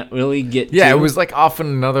you can't really get Yeah, to it was like off in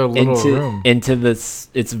another little room. into this.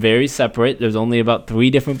 It's very separate. There's only about 3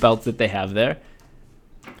 different belts that they have there.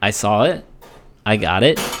 I saw it. I got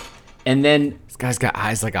it. And then This guy's got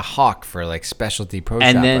eyes like a hawk for like specialty Pro Shop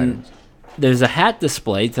and then items. there's a hat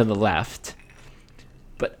display to the left.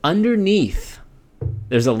 But underneath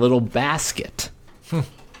there's a little basket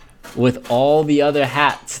with all the other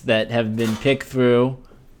hats that have been picked through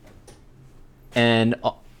and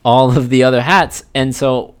all of the other hats. And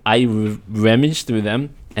so I rummaged through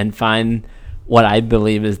them and find what I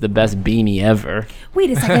believe is the best beanie ever. Wait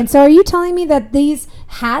a second. So are you telling me that these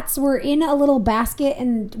hats were in a little basket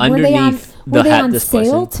and were they on Underneath the hat display.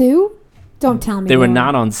 sale too? Don't tell me They were weren't.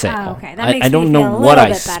 not on sale. Oh, okay. That makes I me don't feel know a what little I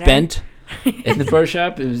bit better. spent in the Pro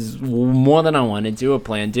Shop. It was more than I wanted to or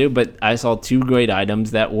planned to, but I saw 2 great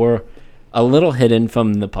items that were a little hidden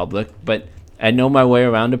from the public, but I know my way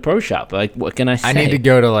around a Pro Shop. Like, what can I say? I need to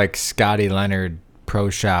go to like Scotty Leonard Pro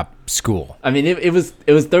Shop school. I mean, it was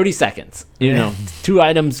 30 seconds. You know, 2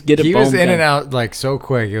 items, get it. He was boom, in done. and out like so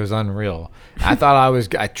quick. It was unreal. I thought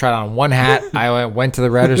I tried on one hat. I went to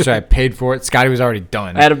the register. I paid for it. Scotty was already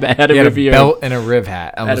done. I had He had a Riviera, belt and a Riv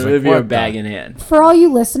hat. I had was a like, Riviera what the- bag in hand. For all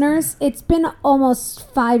you listeners, it's been almost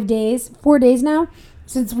 4 days now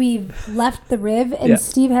since we've left the Riv, and Yeah.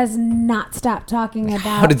 Steve has not stopped talking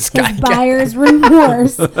about did his Scott get- buyer's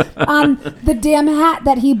remorse on the damn hat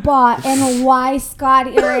that he bought and why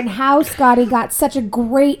Scotty and how Scotty got such a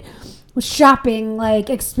great shopping like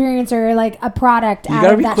experience or like a product out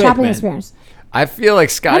gotta of be that quick, shopping man. experience. I feel like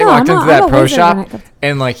Scotty I know, walked I'm into a- that I'm a pro wizard shop when it comes-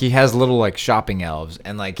 and like he has little like shopping elves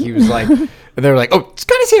and like he was like they were like, oh,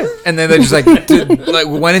 Scotty's here, and then they just like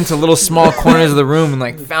went into little small corners of the room and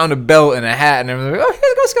like found a belt and a hat and everything. Like, oh, here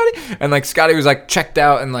you go, Scotty. And like Scotty was like checked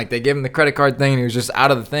out and like they gave him the credit card thing and he was just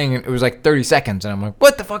out of the thing and it was like 30 seconds and I'm like,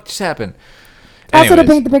 what the fuck just happened? Also, to Anyways.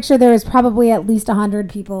 paint the picture, there was probably at least 100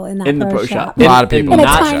 people in that In the pro shop. A lot of people In in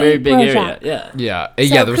not the shop. very big Pro area. shop. Yeah. Yeah, So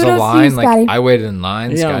yeah. There was a kudos to you, line. Like Scotty. I waited in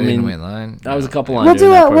line. Yeah, Scotty I didn't mean, wait in line. That was a couple We'll lines.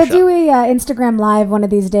 do a Instagram live one of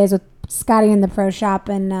these days with Scotty in the pro shop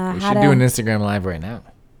and We how should to. do an Instagram live right now.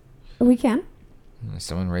 We can.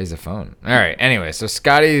 Someone raise a phone. All right. Anyway, so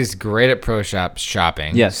Scotty's great at pro shop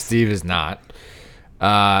shopping. Yes. Steve is not.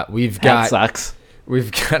 We've That got sucks.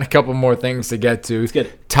 we've got a couple more things to get to. Let's get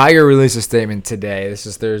it. Tiger released a statement today. This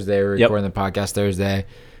is Thursday. We're Yep. recording the podcast Thursday.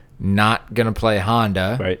 Not gonna play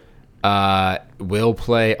Honda. Right. Will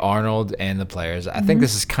play Arnold and the players. I think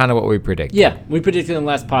this is kind of what we predicted. Yeah, we predicted in the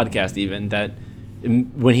last podcast even that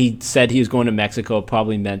when he said he was going to Mexico, it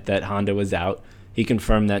probably meant that Honda was out. He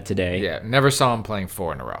confirmed that today. Yeah. Never saw him playing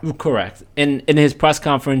 4 in a row. Correct. And in his press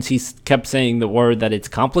conference, he kept saying the word that it's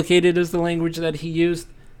complicated is the language that he used.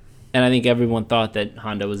 And I think everyone thought that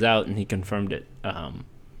Honda was out, and he confirmed it.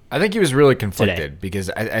 I think he was really conflicted because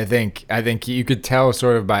I think you could tell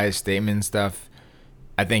sort of by his statement and stuff.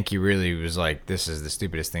 I think he really was like, this is the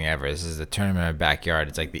stupidest thing ever. This is a tournament in my backyard.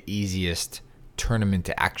 It's like the easiest tournament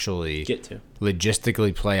to actually Get to.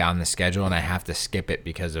 logistically play on the schedule, and I have to skip it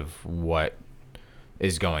because of what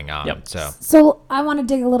is going on. Yep. So I want to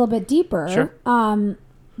dig a little bit deeper. Sure.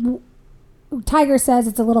 Tiger says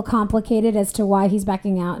it's a little complicated as to why he's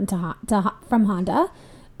backing out from Honda.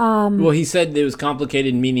 Well, he said it was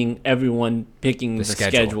complicated, meaning everyone picking the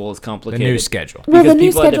schedule. schedule is The complicated. new schedule. Well, the Because new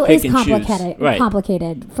people had to schedule pick is and choose. complicated, Right.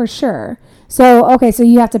 complicated for sure. So so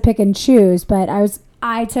you have to pick and choose. But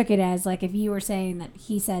I took it as like if you were saying that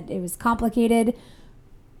he said it was complicated.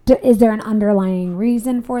 Is there an underlying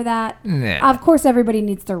reason for that? Nah. Of course, everybody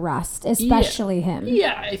needs to rest, especially him.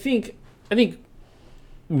 Yeah, I think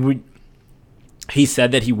he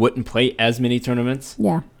said that he wouldn't play as many tournaments.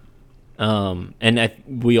 Yeah. And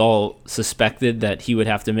we all suspected that he would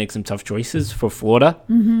have to make some tough choices for Florida,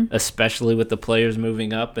 especially with the players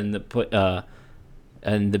moving up and the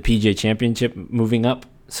PGA Championship moving up.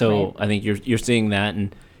 So Right. I think you're seeing that,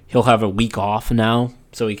 and he'll have a week off now,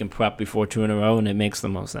 so he can prep before 2 in a row, and it makes the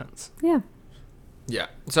most sense. Yeah. Yeah,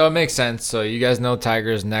 so it makes sense. So you guys know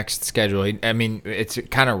Tiger's next schedule. I mean, it's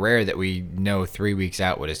kind of rare that we know 3 weeks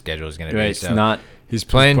out what his schedule is going to Right? be. It's So not he's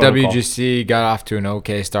playing protocol. WGC. Got off to an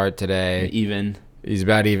okay start today. even. He's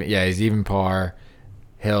about even. Yeah, he's even par.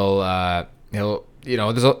 He'll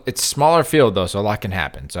it's smaller field though, so a lot can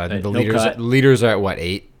happen. So I think Right, the no cut. leaders are at what,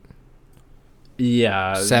 8?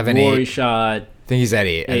 Yeah, 7, Rory 8. shot I think he's at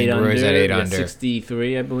 8. I 8 think under. Roy's at 8 we got under.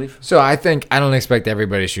 63, I believe. So I don't expect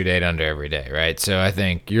everybody to shoot 8 under every day, right? So I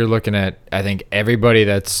think you're looking at everybody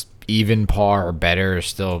that's even par or better is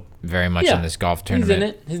still very much in this golf tournament. He's in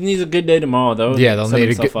it. He needs a good day tomorrow, though. Yeah, to set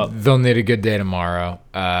himself up. they'll need a good day tomorrow,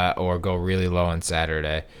 or go really low on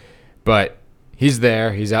Saturday. But he's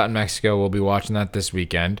there. He's out in Mexico. We'll be watching that this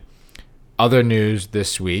weekend. Other news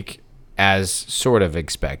this week, as sort of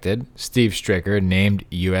expected, Steve Stricker named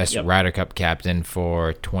U.S. Yep. Ryder Cup captain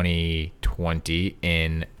for 2020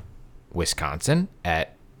 in Wisconsin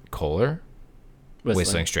at Kohler,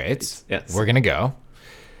 Whistling Straits. Yes. We're gonna go.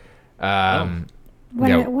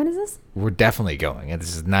 When is this? We're definitely going.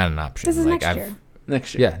 This is not an option. This is next I've- year.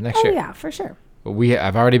 Next year. Yeah, next Oh year. yeah, for sure.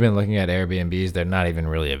 I've already been looking at Airbnbs. They're not even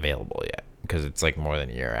really available yet because it's like more than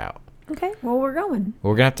a year out. Okay, well we're going.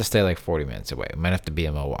 We're gonna have to stay like 40 minutes away. We might have to be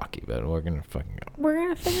in Milwaukee, but we're gonna fucking go. We're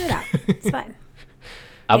gonna figure it out. It's fine.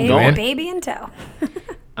 I'm baby, going. baby in tow.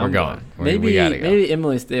 We're going. We Maybe gotta go. maybe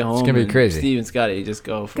Emily stay home. gonna be and crazy. Steve and Scotty just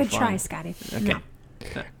go for Good fun. try, Scotty. Okay. No.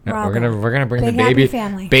 No, We're all we're gonna bring Big the happy baby.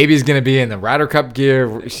 family. Baby's gonna be in the Ryder Cup gear.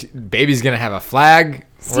 Baby's gonna have a flag.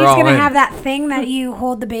 Steve's We're all gonna in. have that thing that you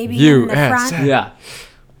hold the baby in the U.S. front. Yeah.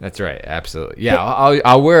 That's right. Absolutely. Yeah,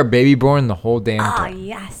 I'll wear a baby born the whole damn Oh time.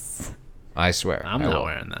 yes. I swear. I'm I not will.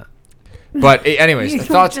 wearing that. But anyways, You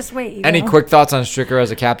thoughts. just wait, you Any know. quick thoughts on Stricker as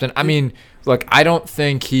a captain? I mean, look, I don't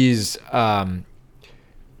think he's.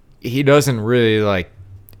 He doesn't really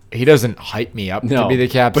he doesn't hype me up No. to be the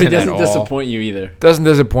captain But he doesn't at all. disappoint you either. Doesn't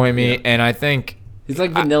disappoint me, Yeah. and I think He's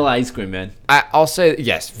like vanilla ice cream, man. I'll say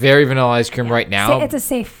yes, very vanilla ice cream right now. It's a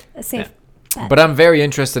safe bet. But I'm very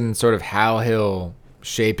interested in sort of how he'll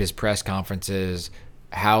shape his press conferences,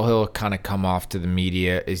 how he'll kind of come off to the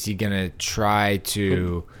media. Is he gonna try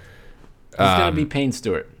to? He's gonna be Payne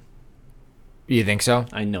Stewart. You think so?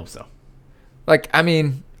 I know so. Like, I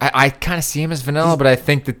mean, I kind of see him as vanilla, but I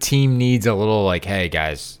think the team needs a little, like, hey,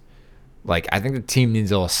 guys. Like, I think the team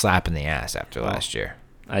needs a little slap in the ass after last year.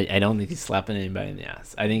 I don't think he's slapping anybody in the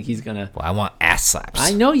ass. I think he's gonna. Well, I want ass slaps.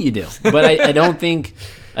 I know you do, but I don't think.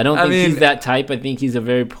 I mean, he's that type. I think he's a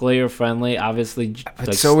very player friendly. Obviously,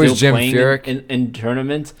 like, so is Jim playing Furyk. in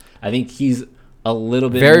tournaments. I think he's a little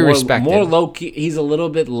bit Very respected. more low key. He's a little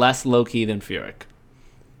bit less low key than Furyk.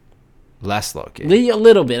 Less low key. A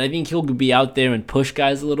little bit. I think he'll be out there and push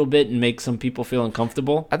guys a little bit and make some people feel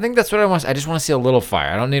uncomfortable. I think that's what I want. I just want to see a little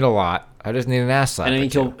fire. I don't need a lot. I just need an ass slap. And I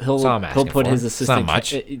think he'll put his assistant. It's not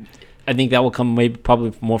much. I think that will come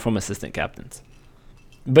probably more from assistant captains.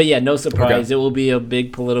 But yeah, no surprise. Okay. It will be a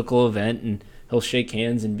big political event, and he'll shake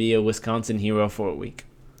hands and be a Wisconsin hero for a week.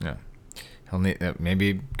 Yeah. He'll need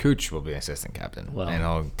maybe Cooch will be assistant captain, Well. and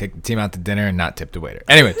I'll take the team out to dinner and not tip the waiter.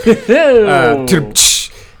 Anyways, Oh.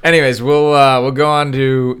 anyways, we'll go on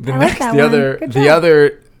to the I like next that the one. other Good the job.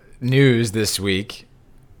 other news this week.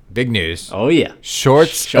 Big news. Oh yeah.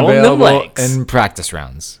 Shorts Show 'em them available legs. in practice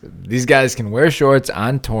rounds. These guys can wear shorts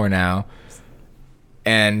on tour now,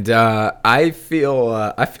 and I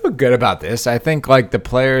feel good about this. I think like the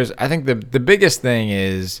players. I think the biggest thing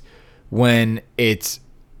is when it's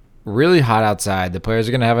really hot outside, the players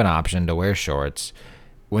are going to have an option to wear shorts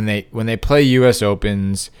when they play U.S.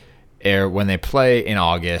 Opens or when they play in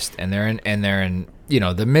August and they're in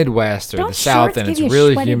the Midwest or Don't the South shorts and give it's you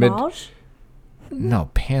really sweaty humid. Balls? No,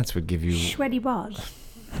 pants would give you. Sweaty balls.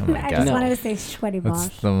 Oh my I God. just No. wanted to say sweaty balls.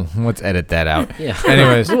 Let's edit that out. Yeah.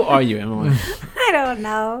 Anyways, Who are you, Emily? I don't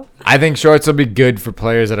know. I think shorts will be good for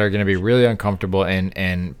players that are going to be really uncomfortable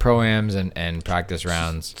in pro-ams and practice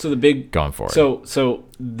rounds So the big going forward. So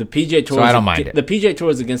the PGA Tour. So I don't mind it. The PGA Tour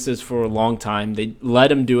was against this for a long time. They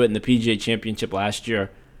let him do it in the PGA Championship last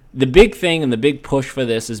year. The big thing and the big push for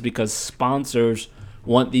this is because sponsors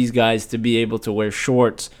want these guys to be able to wear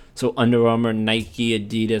shorts. So Under Armour, Nike,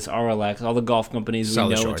 Adidas, RLX, all the golf companies Sell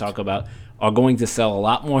we the know and shorts. talk about are going to sell a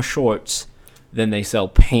lot more shorts than they sell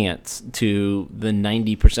pants to the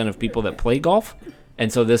 90% of people that play golf.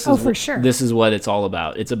 And so this is for sure. This is what it's all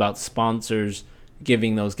about. It's about sponsors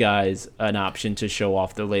giving those guys an option to show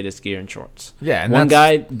off their latest gear and shorts. Yeah, and one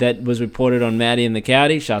that's- guy that was reported on Maddie and the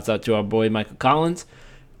Caddy, shouts out to our boy Michael Collins,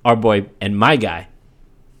 our boy and my guy,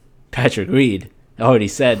 Patrick Reed, already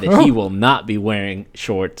said that he will not be wearing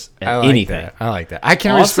shorts at I like anything. that. I like that. I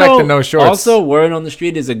can respect the no shorts. Also, word on the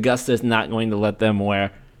street is Augusta's not going to let them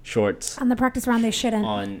wear shorts On the practice round, they shouldn't.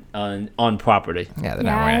 on property. yeah, they're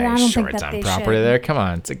Yeah, not wearing I any don't think shorts that on they property should. there. Come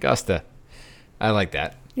on, it's Augusta. I like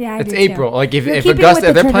that. Yeah, I it's do April. too. Like if You're if keeping Augusta, with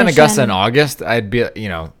if the they're playing Augusta in tradition. August, I'd be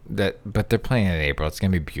but they're playing in April. It's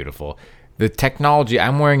gonna be beautiful. The technology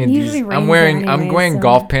I'm wearing in Usually these, rains I'm there wearing anyway, wearing so-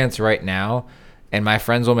 golf pants right now, and my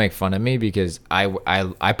friends will make fun of me because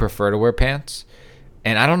I prefer to wear pants,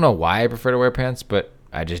 and I don't know why I prefer to wear pants, but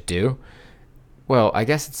I just do. Well, I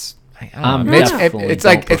guess it's I don't know. Definitely It's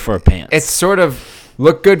like prefer pants. It's sort of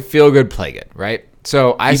look good, feel good, play good, right?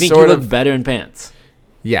 So I You think sort you of look better in pants?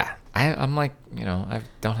 yeah. I'm like I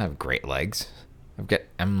don't have great legs.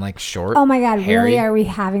 I'm like short. Oh my God! hairy. Really? Are we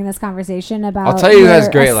having this conversation about? I'll tell you who has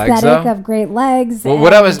your great legs, aesthetic though. of great legs. Well,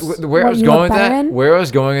 where I and was you going look with better that, in? where I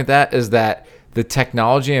was going with that is that the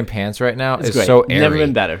technology in pants right now It's is great. so airy. Never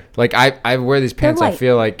been better. Like I wear these pants, I light.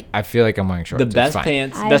 feel like I'm wearing shorts. The It's best fine.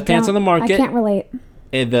 pants, I best pants on the don't- market, I can't relate.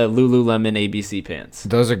 and the Lululemon ABC pants.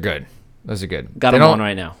 Those are good. Those are good. Got They them don't- on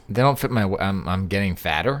right now. They don't fit my. I'm getting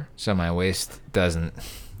fatter, so my waist doesn't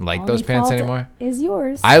like those Only pants fault anymore. Is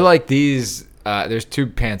yours? I like these. There's two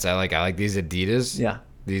pants I like. I like these Adidas. Yeah.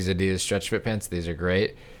 These Adidas stretch fit pants. These are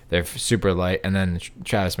great. They're super light. And then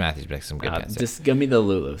Travis Matthews makes some good pants. Just give me the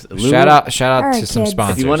Lulus. Shout out All right, to some kids.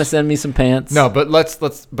 sponsors. If you want to send me some pants. No, but let's.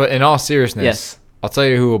 But in all seriousness, Yes. I'll tell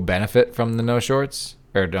you who will benefit from the no shorts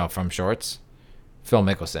or no from shorts. Phil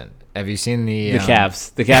Mickelson. Have you seen The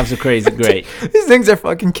calves. The calves are crazy great. These things are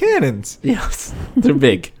fucking cannons. Yes. They're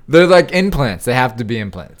big. They're like implants. They have to be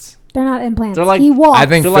implants. They're not implants. They're like- he walks I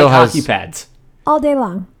think They're Phil like has. hockey pads. all day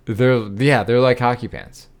long. They're like hockey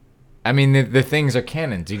pants. I mean, the things are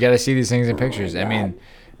cannons. You got to see these things in pictures. I mean,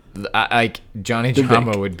 like Johnny They're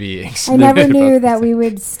Jumbo big. would be. I never excited knew about that this. we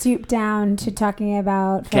would stoop down to talking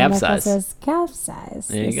about Phil Calf size. Mickelson's calf size.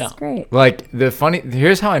 There you This go. is great. Like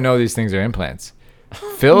here's how I know these things are implants.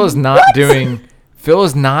 Phil is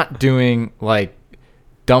not doing like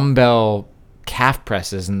dumbbell calf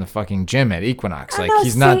presses in the fucking gym at Equinox. I Like know,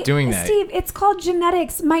 he's not doing that. Steve, it's called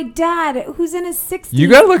genetics. My dad, who's in his 60s, You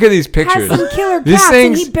gotta look at these pictures. has some killer These calves,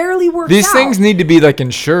 things, and he barely works these out. things need to be like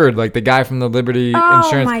insured, like the guy from the Liberty Oh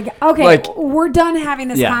Insurance. my god! Okay, Like, we're done having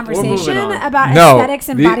this Yeah, we're moving conversation on. about No, aesthetics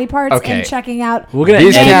and the- body parts okay. and checking out. We're gonna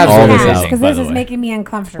These edit calves all are this amazing, out. because by this the is way. making me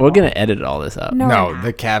uncomfortable. We're gonna edit all this out. No, we're no, not.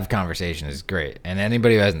 the calf conversation is great, and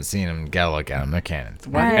anybody who hasn't seen them, gotta look at them. They're cannons.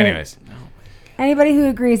 Right. Anyways, Anybody who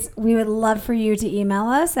agrees, we would love for you to email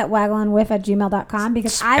us at waggleandwhiff@gmail.com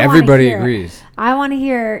because I everybody wanna hear, agrees. I want to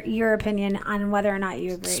hear your opinion on whether or not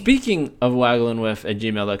you agree. Speaking of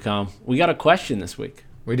waggleandwhiff@gmail.com, we got a question this week.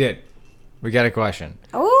 We did. We got a question.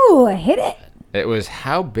 Oh, hit it! It was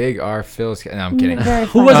how big are Phil's? No, I'm kidding. Very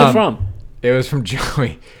Who was funny. it from? It was from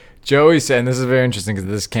Joey. Joey said, and this is very interesting because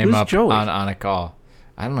this came Who's up Joey? on a call.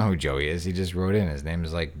 I don't know who Joey is. He just wrote in. His name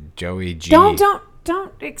is like Joey G. Don't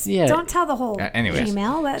Yeah. don't tell the whole Anyways,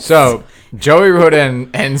 Gmail. That's so Joey wrote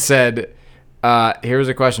in and said, "Here's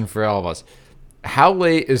a question for all of us: how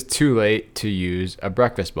late is too late to use a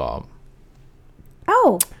breakfast ball?"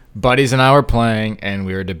 oh, Buddies and I were playing, and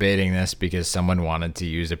we were debating this because someone wanted to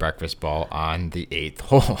use a breakfast ball on the 8th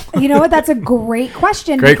hole. you know what? That's a great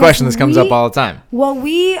question. Great because question. This comes up all the time. Well,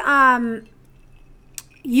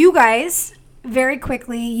 you guys very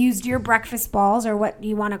quickly used your breakfast balls, or what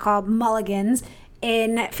you want to call mulligans,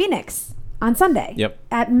 in Phoenix on Sunday. Yep.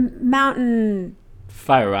 At Mountain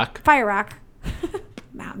Fire Rock.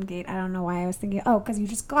 Mountain Gate. I don't know why I was thinking. Oh, because you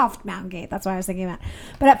just golfed Mountain Gate. That's why I was thinking about.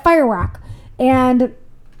 But at Fire Rock, and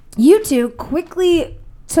you two quickly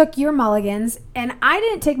took your mulligans, and I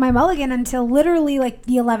didn't take my mulligan until literally like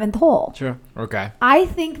the 11th hole. Sure. Okay. I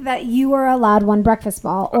think that you are allowed one breakfast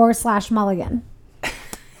ball or / mulligan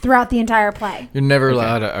throughout the entire play. You're never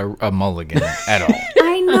allowed a mulligan at all.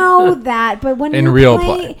 I know that, but when In you're real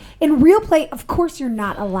playing, in real play, of course you're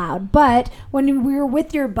not allowed. But when you're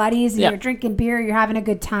with your buddies and Yeah. you're drinking beer, you're having a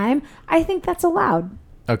good time, I think that's allowed.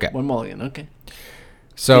 Okay. One mulligan. Okay.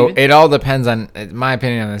 So Steven? it all depends on, my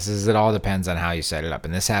opinion on this is it all depends on how you set it up.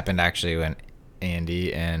 And this happened actually when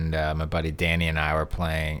Andy and my buddy Danny and I were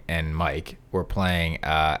playing, and Mike were playing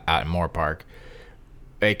out in Moore Park.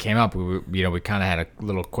 It came up, we kind of had a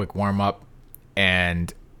little quick warm up,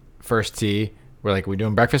 and first tee, we're like, we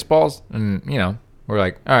doing breakfast balls? And, we're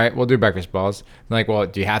like, all right, we'll do breakfast balls. I'm like, well,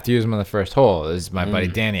 do you have to use them on the first hole? As my buddy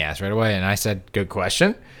Danny asked right away. And I said, good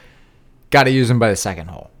question. Got to use them by the second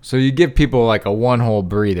hole. So you give people like a one-hole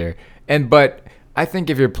breather. But I think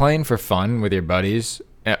if you're playing for fun with your buddies,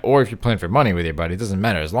 or if you're playing for money with your buddy, it doesn't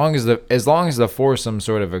matter. As long as the foursome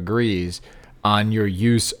sort of agrees on your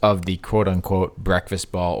use of the quote-unquote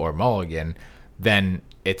breakfast ball or mulligan, then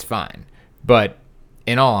it's fine. But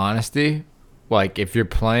in all honesty, like if you're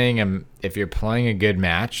playing a good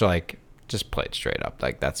match, like just play it straight up.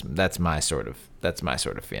 Like that's my sort of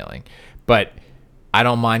feeling. But I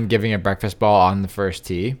don't mind giving a breakfast ball on the first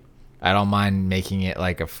tee. I don't mind making it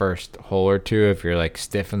like a first hole or two if you're like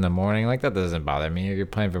stiff in the morning. Like that doesn't bother me. If you're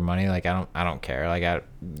playing for money, like I don't care. Like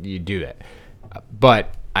you do that.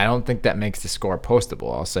 But I don't think that makes the score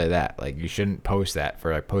postable. I'll say that. Like you shouldn't post that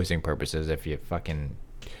for like posting purposes if you fucking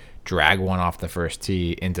drag one off the first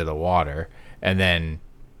tee into the water and then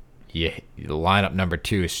you line up number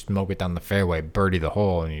 2, smoke it down the fairway, birdie the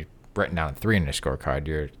hole, and you've written down a 3 in your scorecard.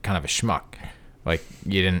 You're kind of a schmuck. Like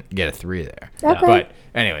you didn't get a 3 there. Okay. But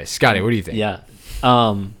anyway, Scotty, what do you think? Yeah.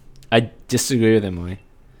 I disagree with Emily.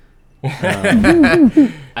 The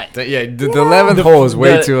 11th hole is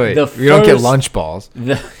way too late. You don't get lunch balls.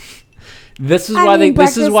 This is I why mean,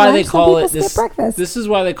 this is breakfast, why they lunch, some call people it skip this. breakfast. This is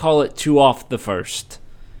why they call it 2 off the first,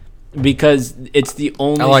 because it's the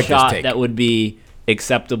only like this shot take. that would be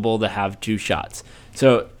acceptable to have 2 shots.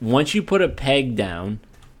 So once you put a peg down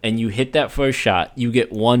and you hit that first shot, you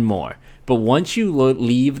get 1 more. But once you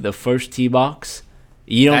leave the first tee box,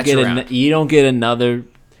 you don't That's a round. you don't get another.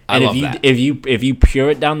 I And love if that. if you pure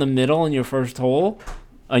it down the middle on your first hole,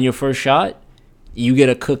 on your first shot, you get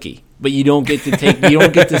a cookie. But you don't get to you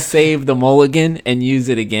don't get to save the mulligan and use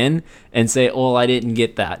it again and say, "Oh, I didn't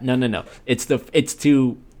get that." No. It's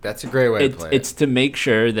to That's a great way to play it. it's to make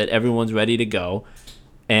sure that everyone's ready to go.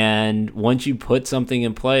 And once you put something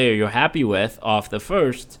in play or you're happy with off the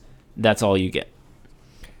first, that's all you get.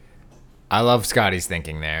 I love Scotty's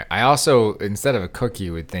thinking there. I also, instead of a cookie,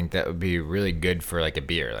 would think that would be really good for like a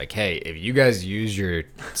beer. Like, hey, if you guys use your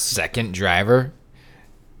second driver,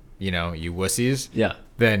 you wussies, Yeah,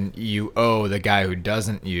 then you owe the guy who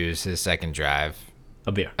doesn't use his second drive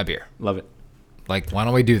a beer. a beer. Love it. Like, why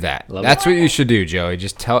don't we do that? Love That's what you should do, Joey.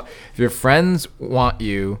 Just if your friends want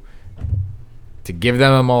you to give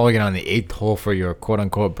them a mulligan on the 8th hole for your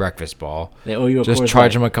quote-unquote breakfast ball. They owe you a Just Coors charge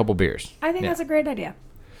Light. them a couple beers. I think Yeah. that's a great idea.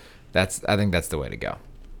 I think that's the way to go.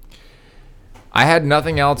 I had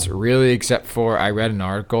nothing else really except for I read an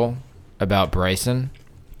article about Bryson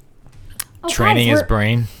Oh, training guys, his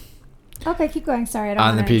brain Okay, keep going. Sorry, I don't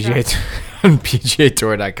on the wanna interrupt. on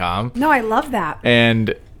PGAtour.com. No, I love that.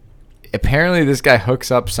 And apparently this guy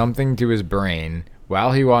hooks up something to his brain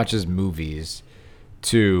while he watches movies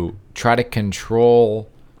to try to control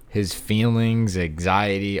his feelings,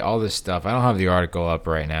 anxiety, all this stuff. I don't have the article up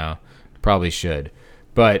right now. Probably should.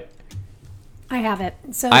 But I have it.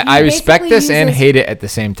 So I he respect basically this and uses- hate it at the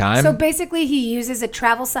same time. So basically, he uses a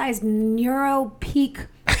travel-sized NeuroPeak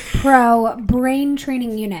Pro brain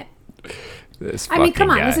training unit. This I mean, come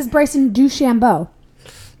fucking on, guy. this is Bryson DeChambeau.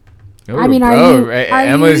 Ooh, I mean, are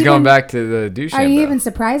Emily's you going even- back to the douche. Are you even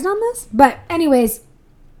surprised on this? But anyways,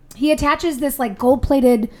 he attaches this like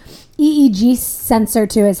gold-plated EEG sensor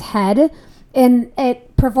to his head, and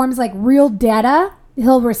it performs like real data.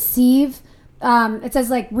 He'll receive. It says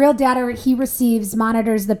like real data he receives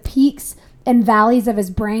monitors the peaks and valleys of his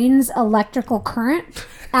brain's electrical current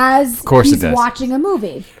as course it he's does. watching a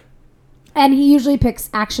movie. And he usually picks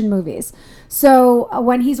action movies. So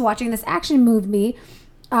when he's watching this action movie,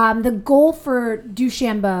 the goal for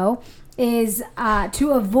DeChambeau is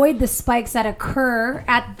to avoid the spikes that occur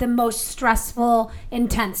at the most stressful,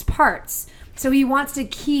 intense parts. So he wants to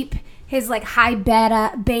keep his like high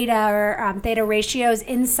beta or theta ratios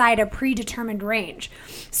inside a predetermined range.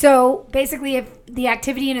 So basically, if the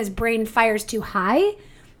activity in his brain fires too high,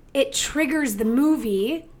 it triggers the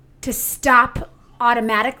movie to stop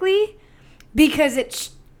automatically because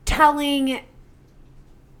it's telling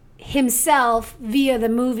himself via the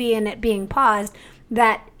movie and it being paused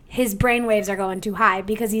that his brain waves are going too high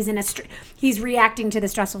because he's in he's reacting to the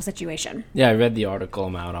stressful situation. Yeah, I read the article.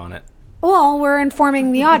 I'm out on it. Well, we're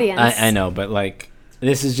informing the audience. I know, but like,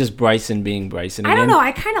 this is just Bryson being Bryson again. I don't know.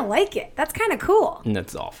 I kind of like it. That's kind of cool. And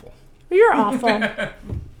that's awful. You're awful.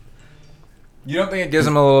 You don't think it gives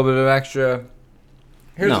him a little bit of extra?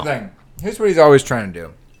 Here's No. the thing. Here's what he's always trying to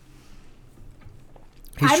do.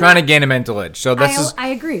 He's I'm trying to not- gain a mental edge. So this is I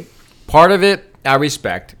agree. part of it. I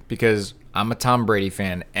respect because I'm a Tom Brady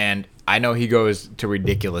fan and I know he goes to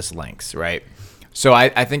ridiculous lengths, right? So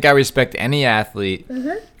I think I respect any athlete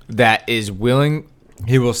that is willing.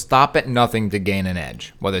 He will stop at nothing to gain an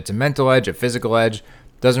edge, whether it's a mental edge, a physical edge,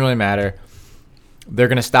 doesn't really matter. They're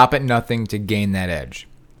going to stop at nothing to gain that edge.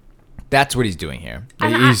 That's what he's doing here.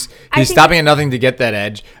 And He's I think stopping at nothing to get that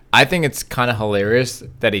edge. I think it's kind of hilarious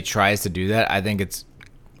that he tries to do that. I think it's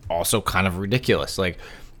also kind of ridiculous. Like,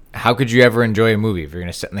 how could you ever enjoy a movie if you're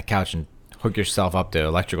going to sit on the couch and hook yourself up to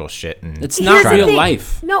electrical shit? And It's not Here's the real thing.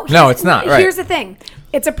 life. No, it's not, right. Here's the thing: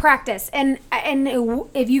 it's a practice, and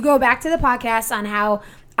if you go back to the podcast on how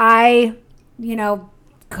I,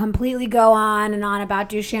 completely go on and on about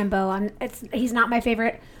DeChambeau, he's not my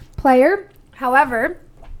favorite player. However,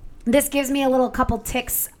 this gives me a little couple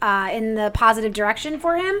ticks in the positive direction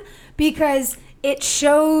for him because it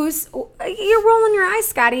shows you're rolling your eyes,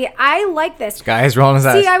 Scotty. I like this. Guy's rolling his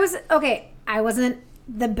eyes. See, I wasn't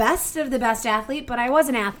the best of the best athlete, but I was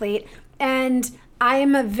an athlete. And I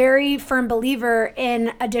am a very firm believer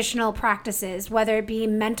in additional practices, whether it be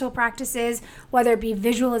mental practices, whether it be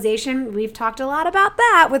visualization. We've talked a lot about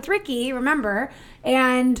that with Ricky, remember?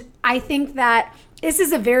 And I think that this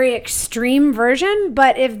is a very extreme version,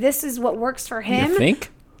 but if this is what works for him. You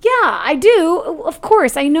think? Yeah, I do. Of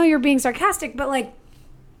course. I know you're being sarcastic, but like,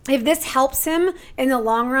 if this helps him in the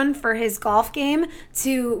long run for his golf game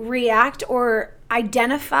to react or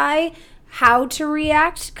identify how to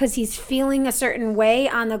react because he's feeling a certain way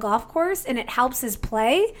on the golf course and it helps his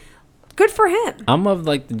play, good for him. I'm of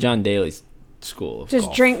like the John Daly school of Just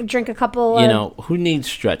golf. drink a couple You of... know, who needs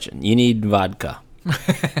stretching? You need vodka.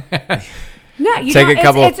 No, you Take don't. a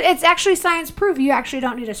couple- It's actually science proof. You actually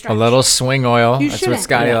don't need to stretch. A little swing oil. You That's what shouldn't.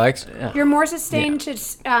 Scotty Yeah. likes. Yeah. You're more sustained to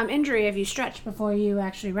injury if you stretch before you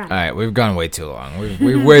actually run. All right, we've gone way too long.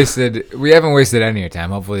 We haven't wasted any of your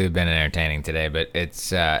time. Hopefully, we've been entertaining today, but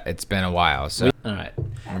it's been a while. So All right.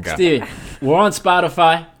 Okay. Stevie, we're on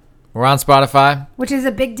Spotify. we're on Spotify. Which is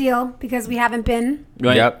a big deal because we haven't been.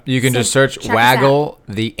 Right? Yep, you can So just search check us Waggle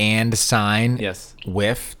the and sign. Yes.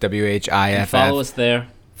 Whiff WHIFF. Follow us there.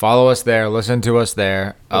 Follow us there. Listen to us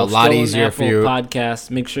there. A We're lot still on easier Apple for you. Podcasts.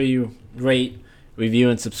 Make sure you rate, review,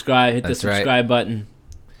 and subscribe. Hit That's the right. subscribe button.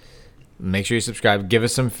 Make sure you subscribe. Give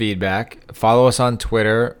us some feedback. Follow us on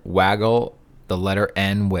Twitter. Waggle the letter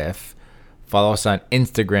N Whiff. Follow us on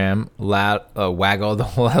Instagram. Waggle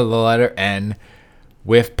the letter N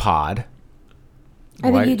Whiff Pod. I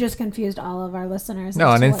think Why- you just confused all of our listeners. No,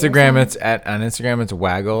 as on to what you're Instagram saying. it's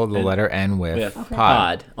waggle the And letter N with With Okay.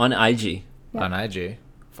 pod on IG. Yeah. on IG.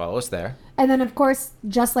 Follow us there. And then, of course,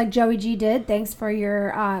 just like Joey G did, thanks for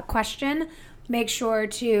your question. Make sure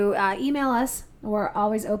to email us. We're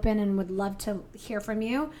always open and would love to hear from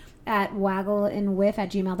you at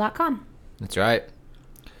waggleandwhiff@gmail.com. That's right.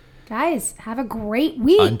 Guys, have a great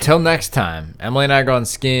week. Until next time, Emily and I are going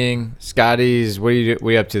skiing. Scotty's, what are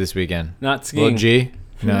you up to this weekend? Not Little skiing. G?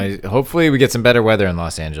 No, hopefully we get some better weather in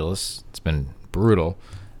Los Angeles. It's been brutal.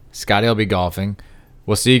 Scotty will be golfing.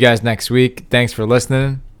 We'll see you guys next week. Thanks for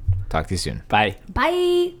listening. Talk to you soon. Bye.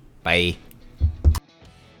 Bye. Bye.